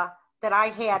idea that I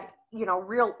had,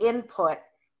 real input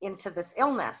into this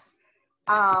illness.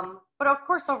 But of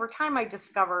course, over time, I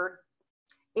discovered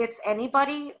it's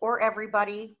anybody or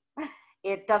everybody.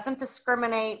 It doesn't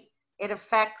discriminate. It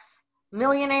affects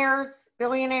millionaires,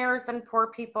 billionaires, and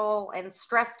poor people and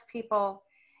stressed people.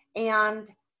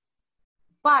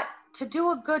 But to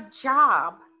do a good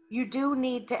job, you do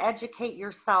need to educate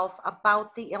yourself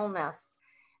about the illness,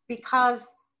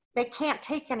 because they can't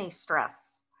take any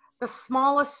stress. The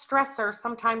smallest stressor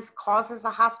sometimes causes a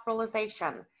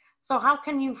hospitalization. So how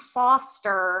can you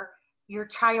foster your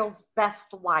child's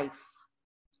best life,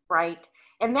 right?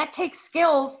 And that takes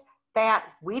skills that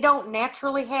we don't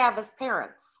naturally have as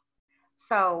parents.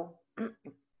 So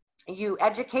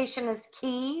education is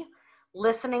key,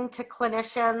 listening to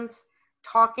clinicians,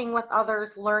 talking with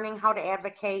others, learning how to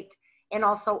advocate, and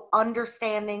also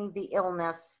understanding the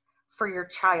illness for your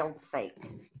child's sake.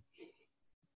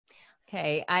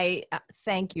 Okay, I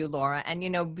thank you, Laura.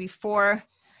 And before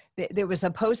there was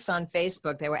a post on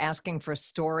Facebook, they were asking for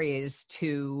stories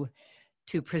to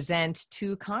present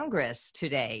to Congress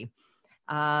today.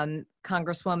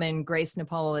 Congresswoman Grace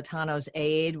Napolitano's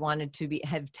aide wanted to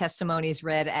have testimonies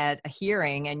read at a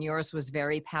hearing, and yours was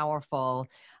very powerful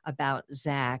about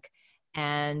Zach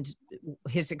and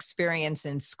his experience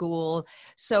in school.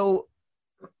 So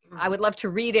I would love to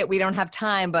read it. We don't have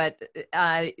time, but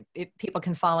if people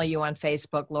can follow you on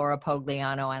Facebook, Laura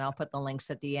Pogliano, and I'll put the links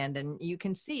at the end, and you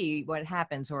can see what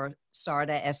happens, or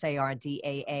SARDA,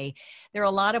 SARDAA. There are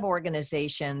a lot of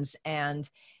organizations, and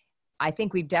I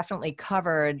think we've definitely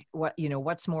covered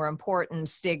what's more important,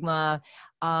 stigma.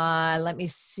 Let me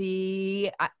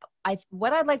see.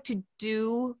 What I'd like to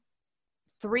do,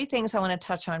 3 things I want to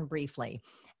touch on briefly,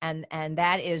 and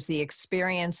that is the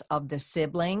experience of the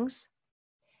siblings.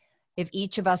 If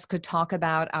each of us could talk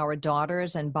about our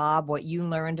daughters, and Bob, what you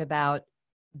learned about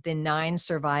the 9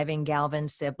 surviving Galvin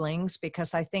siblings,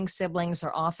 because I think siblings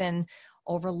are often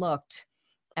overlooked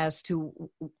as to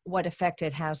what effect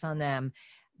it has on them.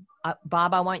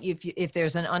 Bob, I want you, if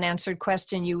there's an unanswered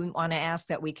question you want to ask,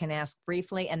 that we can ask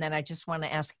briefly. And then I just want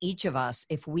to ask each of us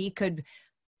if we could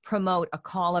promote a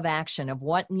call of action of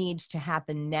what needs to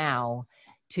happen now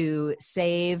to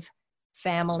save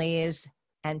families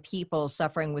and people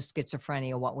suffering with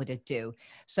schizophrenia. What would it do?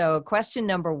 So question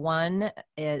number 1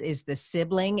 is the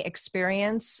sibling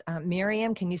experience.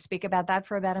 Miriam, can you speak about that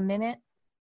for about a minute?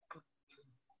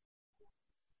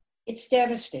 It's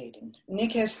devastating.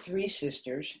 Nick has 3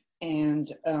 sisters,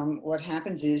 and what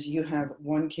happens is you have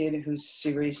one kid who's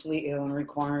seriously ill and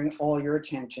requiring all your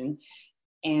attention,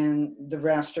 and the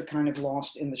rest are kind of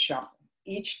lost in the shuffle.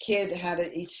 Each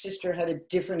sister had a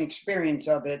different experience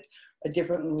of it, a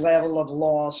different level of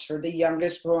loss. For the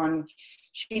youngest one,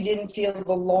 she didn't feel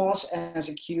the loss as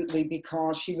acutely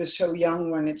because she was so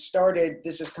young when it started.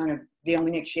 This was kind of the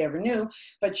only Nick she ever knew,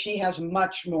 but she has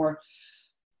much more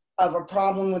of a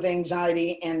problem with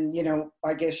anxiety and,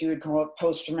 I guess you would call it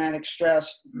post-traumatic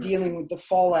stress, dealing with the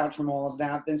fallout from all of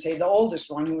that than, say, the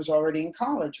oldest one who was already in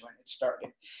college when it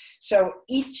started. So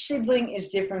each sibling is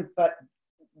different, but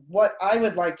what I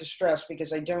would like to stress,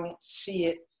 because I don't see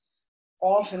it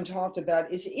often talked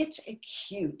about, is it's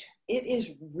acute. It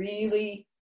is really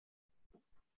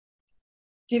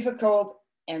difficult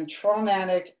and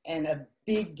traumatic and a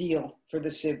big deal for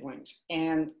the siblings.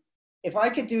 And if I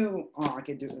could do, I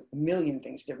could do a million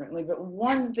things differently, but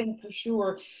one thing for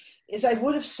sure is I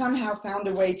would have somehow found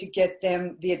a way to get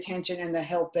them the attention and the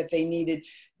help that they needed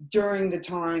during the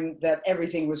time that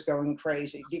everything was going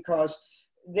crazy, because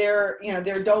they're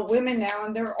adult women now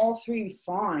and they're all three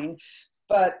fine,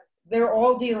 but they're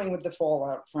all dealing with the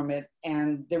fallout from it.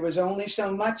 And there was only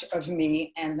so much of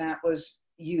me, and that was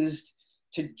used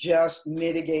to just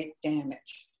mitigate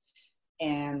damage.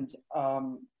 And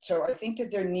so I think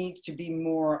that there needs to be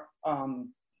more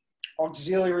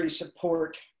auxiliary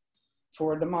support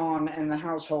for the mom and the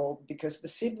household, because the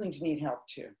siblings need help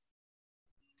too.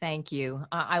 Thank you.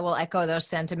 I will echo those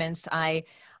sentiments. I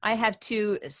have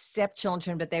two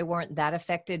stepchildren, but they weren't that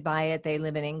affected by it. They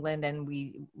live in England, and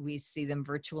we see them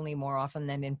virtually more often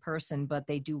than in person, but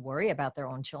they do worry about their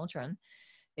own children.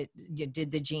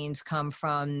 Did the genes come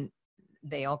from,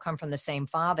 they all come from the same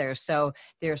father. So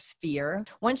there's fear.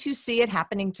 Once you see it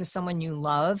happening to someone you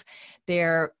love,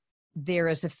 there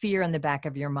is a fear in the back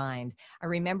of your mind. I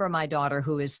remember my daughter,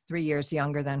 who is 3 years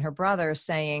younger than her brother,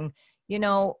 saying,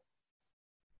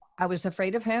 I was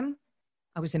afraid of him.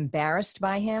 I was embarrassed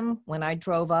by him. When I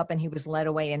drove up and he was led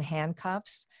away in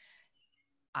handcuffs,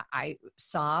 I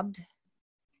sobbed.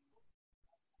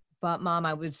 But Mom,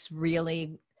 I was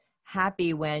really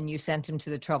happy when you sent him to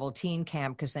the troubled teen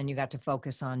camp, because then you got to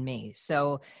focus on me.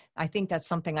 So I think that's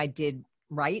something I did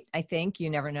right. I think, you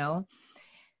never know.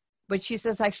 But she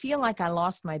says, I feel like I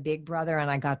lost my big brother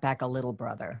and I got back a little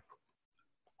brother.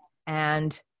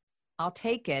 And I'll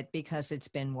take it because it's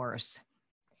been worse.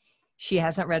 She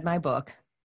hasn't read my book.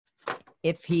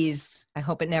 I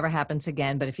hope it never happens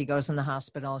again, but if he goes in the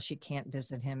hospital, she can't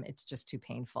visit him. It's just too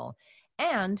painful.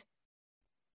 And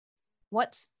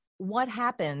what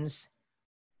happens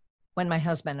when my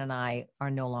husband and I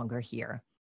are no longer here?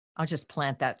 I'll just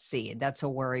plant that seed. That's a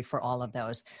worry for all of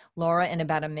those. Laura, in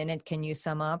about a minute, can you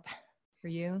sum up for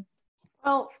you?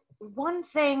 Well, one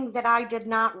thing that I did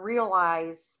not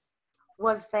realize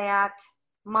was that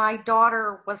my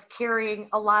daughter was carrying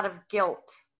a lot of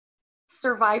guilt,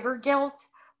 survivor guilt,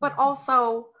 but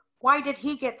also, why did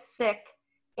he get sick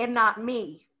and not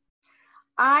me?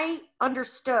 I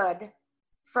understood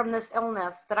from this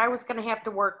illness that I was going to have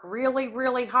to work really,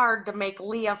 really hard to make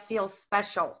Leah feel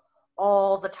special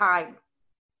all the time.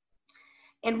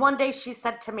 And one day she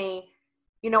said to me,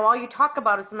 all you talk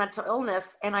about is mental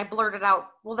illness. And I blurted out,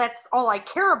 well, that's all I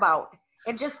care about.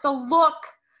 And just the look,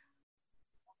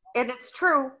 and it's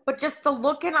true, but just the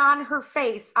looking on her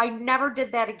face, I never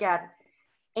did that again.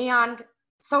 And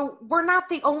so we're not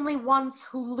the only ones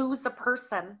who lose a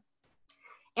person.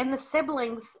 And the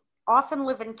siblings often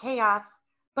live in chaos,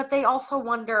 but they also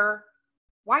wonder,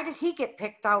 why did he get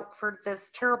picked out for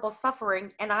this terrible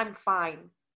suffering and I'm fine?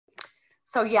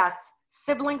 So yes,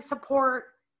 sibling support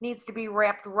needs to be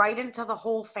wrapped right into the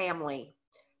whole family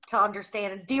to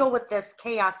understand and deal with this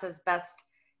chaos as best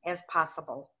as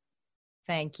possible.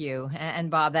 Thank you.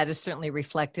 And Bob, that is certainly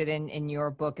reflected in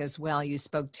your book as well. You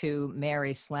spoke to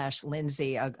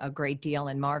Mary/Lindsay a great deal,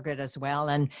 and Margaret as well.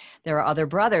 And there are other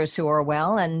brothers who are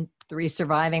well and 3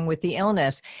 surviving with the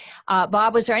illness.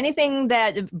 Bob, was there anything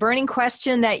burning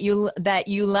question that you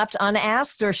left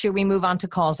unasked, or should we move on to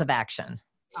calls of action?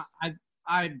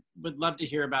 I would love to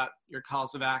hear about your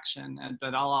calls of action,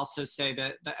 but I'll also say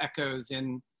that the echoes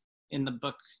in the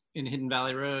book in Hidden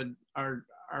Valley Road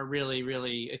are really,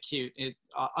 really acute.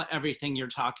 Everything you're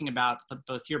talking about,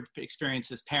 both your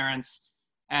experience as parents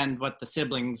and what the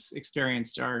siblings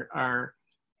experienced are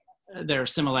there are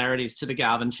similarities to the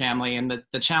Galvin family. And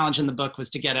the challenge in the book was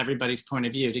to get everybody's point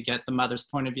of view, to get the mother's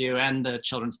point of view and the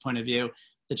children's point of view.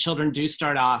 The children do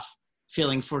start off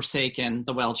feeling forsaken,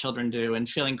 the Well children do, and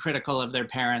feeling critical of their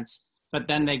parents, but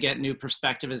then they get new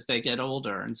perspective as they get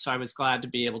older. And so I was glad to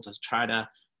be able to try to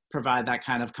provide that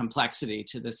kind of complexity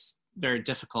to this very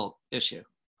difficult issue.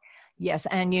 Yes.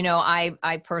 And,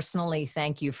 I personally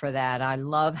thank you for that. I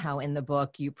love how in the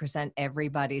book you present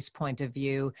everybody's point of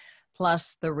view,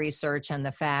 plus the research and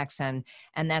the facts, and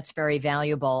that's very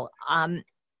valuable.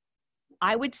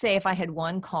 I would say if I had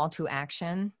one call to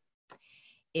action,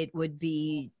 it would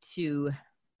be to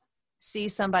see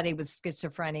somebody with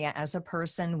schizophrenia as a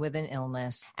person with an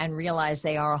illness and realize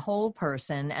they are a whole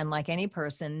person. And like any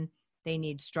person, they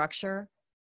need structure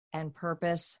and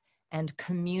purpose and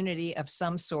community of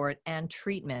some sort and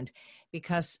treatment,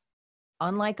 because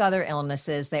unlike other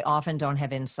illnesses, they often don't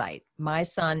have insight. My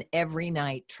son every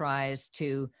night tries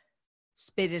to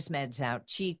spit his meds out,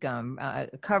 cheat gum,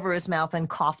 cover his mouth and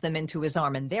cough them into his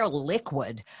arm. And they're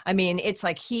liquid. I mean, it's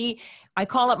like I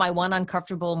call it my one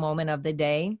uncomfortable moment of the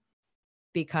day,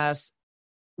 because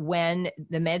when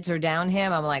the meds are down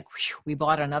him, I'm like, we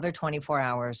bought another 24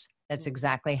 hours. That's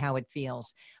exactly how it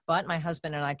feels. But my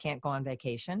husband and I can't go on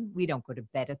vacation. We don't go to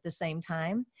bed at the same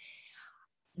time.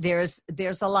 There's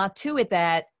a lot to it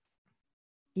that,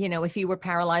 you know, if he were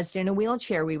paralyzed in a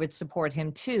wheelchair, we would support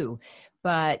him too.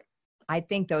 But I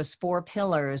think those 4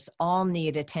 pillars all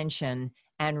need attention,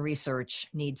 and research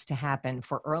needs to happen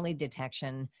for early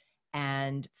detection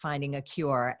and finding a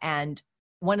cure. And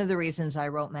one of the reasons I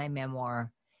wrote my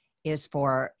memoir is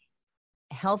for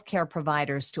healthcare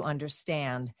providers to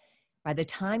understand, by the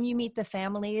time you meet the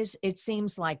families, it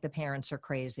seems like the parents are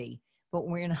crazy, but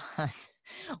we're not.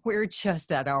 We're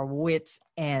just at our wits'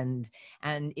 end.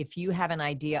 And if you have an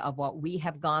idea of what we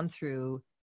have gone through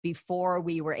before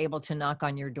we were able to knock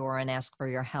on your door and ask for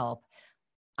your help,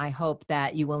 I hope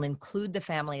that you will include the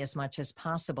family as much as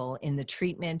possible in the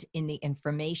treatment, in the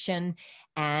information,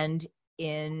 and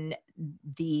in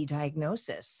the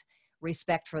diagnosis.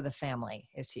 Respect for the family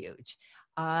is huge.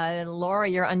 Laura,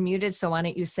 you're unmuted, so why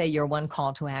don't you say your one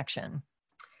call to action?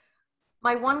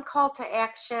 My one call to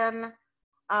action,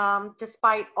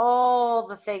 despite all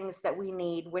the things that we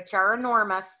need, which are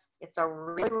enormous, it's a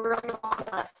really, really long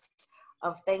list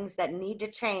of things that need to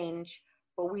change,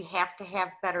 but we have to have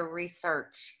better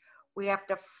research. We have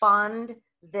to fund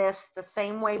this the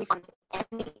same way we fund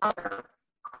any other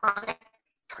chronic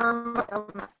terminal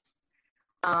illness.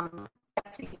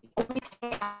 That's the only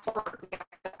path forward. We have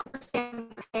to understand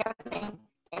what's happening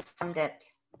and fund it.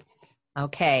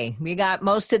 Okay, we got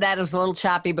most of that. It was a little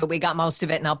choppy, but we got most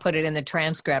of it, and I'll put it in the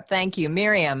transcript. Thank you.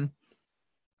 Miriam.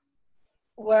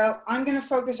 Well, I'm going to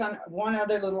focus on one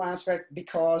other little aspect,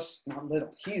 because, not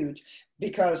little, huge,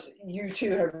 because you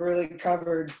two have really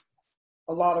covered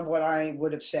a lot of what I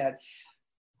would have said.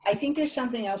 I think there's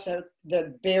something else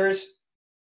that bears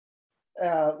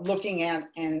looking at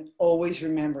and always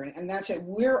remembering, and that's it.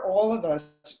 We're all of us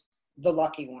the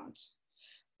lucky ones.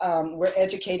 We're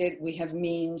educated, we have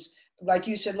means. Like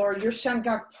you said, Laura, your son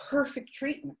got perfect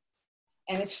treatment,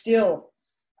 and it still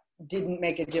didn't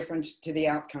make a difference to the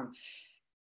outcome.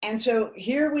 And so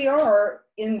here we are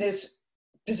in this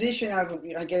position of,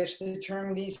 I guess the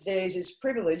term these days is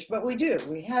privilege, but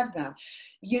we have them.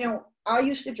 You know, I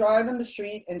used to drive on the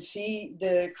street and see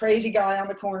the crazy guy on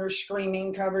the corner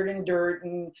screaming, covered in dirt,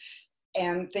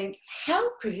 and think, how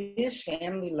could his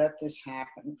family let this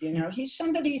happen? You know, he's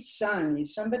somebody's son,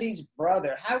 he's somebody's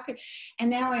brother. How could, and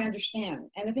now I understand.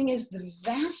 And the thing is, the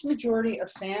vast majority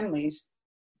of families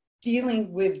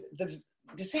dealing with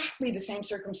exactly the same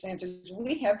circumstances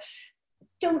we have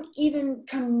don't even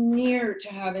come near to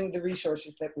having the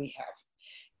resources that we have.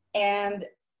 And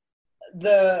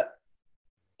the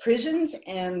prisons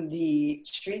and the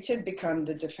streets have become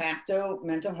the de facto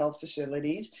mental health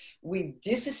facilities. We've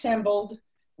disassembled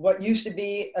what used to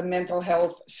be a mental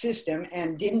health system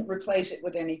and didn't replace it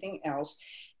with anything else.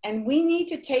 And we need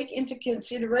to take into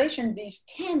consideration these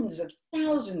tens of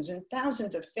thousands and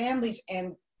thousands of families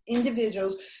and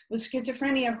individuals with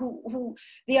schizophrenia who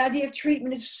the idea of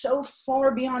treatment is so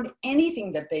far beyond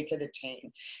anything that they could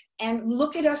attain. And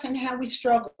look at us and how we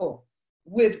struggle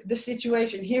with the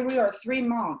situation. Here we are, 3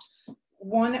 moms.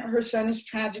 One, her son is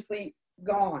tragically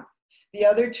gone. The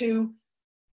other 2,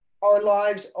 our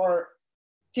lives are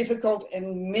difficult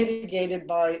and mitigated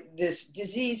by this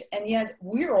disease, and yet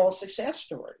we're all success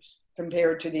stories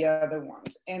compared to the other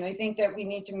ones. And I think that we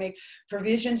need to make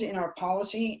provisions in our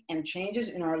policy and changes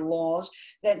in our laws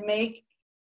that make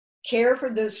care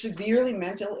for the severely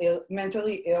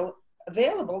mentally ill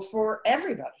available for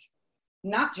everybody,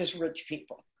 not just rich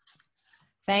people.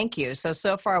 Thank you.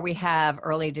 So far we have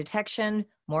early detection,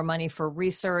 more money for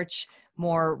research,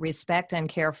 more respect and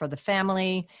care for the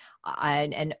family,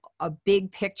 and a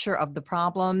big picture of the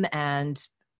problem, and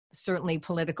certainly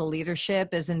political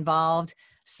leadership is involved,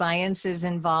 science is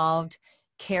involved,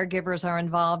 caregivers are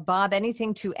involved. Bob,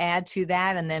 anything to add to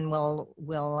that? And then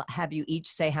we'll have you each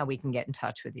say how we can get in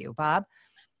touch with you. Bob?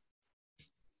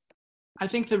 I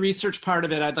think the research part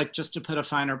of it, I'd like just to put a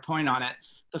finer point on it.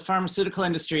 The pharmaceutical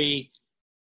industry,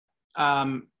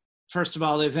 first of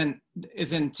all, isn't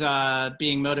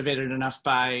being motivated enough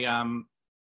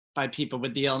by people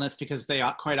with the illness, because they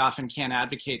quite often can't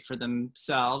advocate for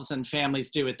themselves, and families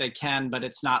do what they can, but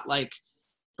it's not like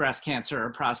breast cancer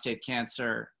or prostate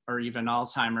cancer or even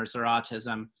Alzheimer's or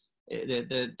autism.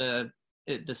 The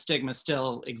stigma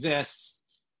still exists,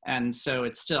 and so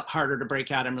it's still harder to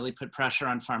break out and really put pressure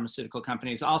on pharmaceutical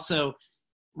companies. Also,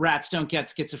 rats don't get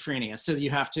schizophrenia. So you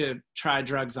have to try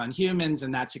drugs on humans,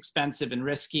 and that's expensive and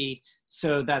risky.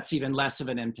 So that's even less of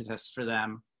an impetus for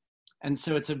them. And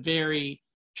so it's a very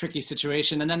tricky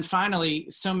situation. And then finally,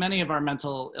 so many of our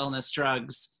mental illness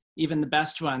drugs, even the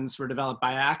best ones, were developed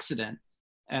by accident,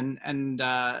 and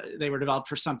they were developed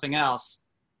for something else.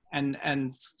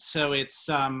 And so it's,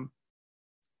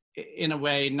 in a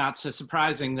way, not so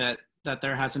surprising that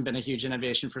there hasn't been a huge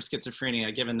innovation for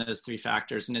schizophrenia, given those three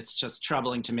factors. And it's just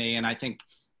troubling to me. And I think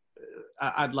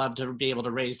I'd love to be able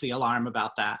to raise the alarm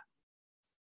about that.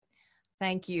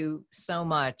 Thank you so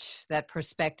much. That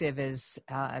perspective is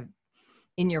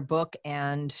in your book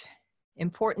and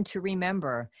important to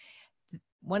remember.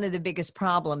 One of the biggest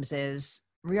problems is,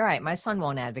 you're right, my son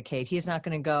won't advocate. He's not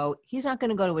going to go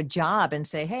to a job and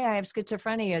say, hey, I have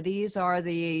schizophrenia. These are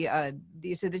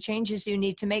the changes you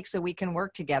need to make so we can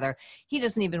work together. He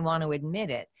doesn't even want to admit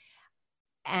it.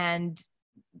 And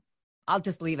I'll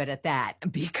just leave it at that,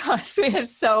 because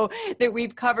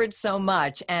we've covered so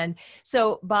much. And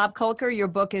so, Bob Kolker, your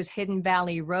book is Hidden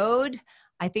Valley Road.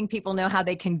 I think people know how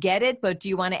they can get it, but do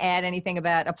you want to add anything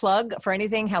about a plug for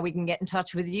anything, how we can get in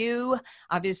touch with you?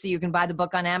 Obviously, you can buy the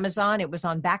book on Amazon. It was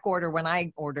on back order when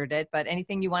I ordered it, but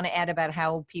anything you want to add about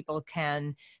how people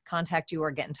can contact you or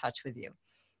get in touch with you?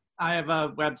 I have a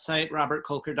website,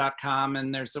 robertkolker.com,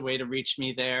 and there's a way to reach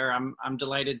me there. I'm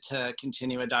delighted to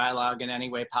continue a dialogue in any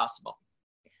way possible.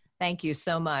 Thank you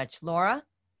so much. Laura?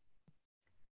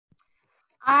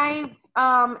 I'm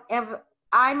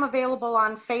available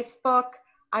on Facebook.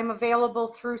 I'm available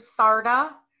through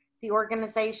SARDA, the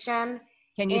organization.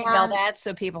 Can you spell that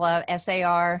so people have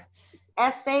SAR?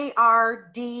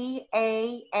 SARDAA.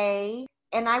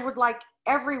 And I would like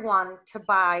everyone to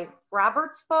buy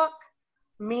Robert's book,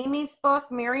 Mimi's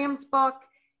book, Miriam's book,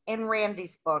 and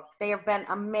Randy's book. They have been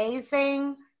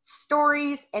amazing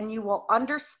stories, and you will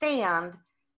understand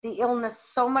the illness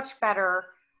so much better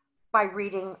by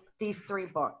reading these three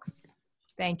books.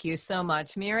 Thank you so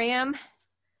much. Miriam,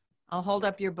 I'll hold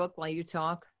up your book while you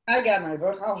talk. I got my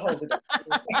book. I'll hold it up.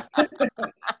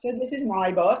 So this is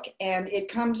my book, and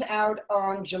it comes out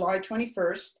on July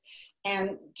 21st.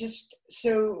 And just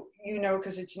so you know,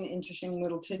 because it's an interesting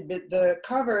little tidbit, the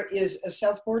cover is a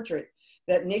self-portrait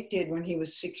that Nick did when he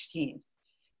was 16.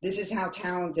 This is how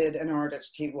talented an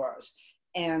artist he was.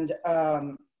 And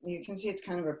you can see it's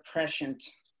kind of a prescient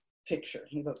picture.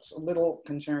 He looks a little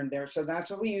concerned there. So that's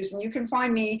what we use. And you can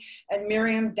find me at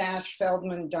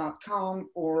miriam-feldman.com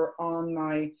or on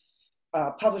my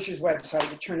publisher's website,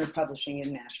 the Turner Publishing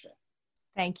in Nashville.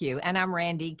 Thank you. And I'm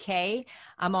Randy Kay.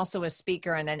 I'm also a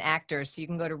speaker and an actor. So you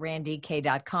can go to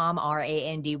randykay.com,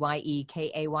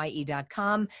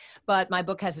 RANDYEKAYE.com. But my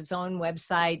book has its own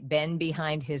website,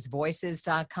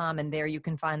 benbehindhisvoices.com. And there you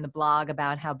can find the blog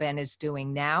about how Ben is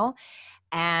doing now.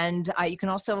 And you can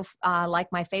also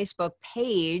like my Facebook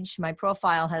page. My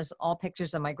profile has all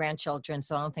pictures of my grandchildren,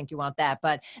 so I don't think you want that.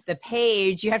 But the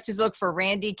page, you have to look for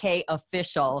Randy Kay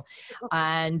Official,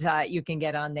 and you can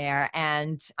get on there.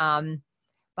 And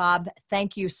Bob,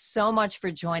 thank you so much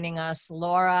for joining us.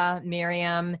 Laura,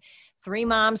 Miriam, three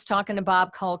moms talking to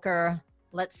Bob Kolker.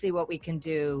 Let's see what we can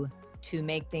do to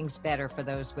make things better for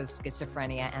those with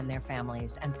schizophrenia and their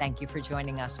families. And thank you for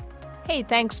joining us. Hey,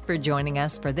 thanks for joining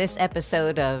us for this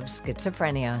episode of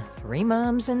Schizophrenia, Three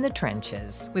Moms in the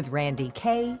Trenches with Randy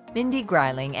Kay, Mindy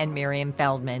Greiling, and Miriam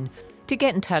Feldman. To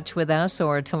get in touch with us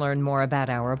or to learn more about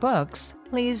our books,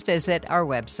 please visit our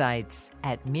websites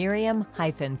at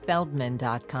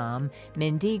miriam-feldman.com,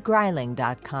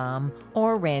 mindygreiling.com,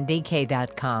 or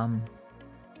randykay.com.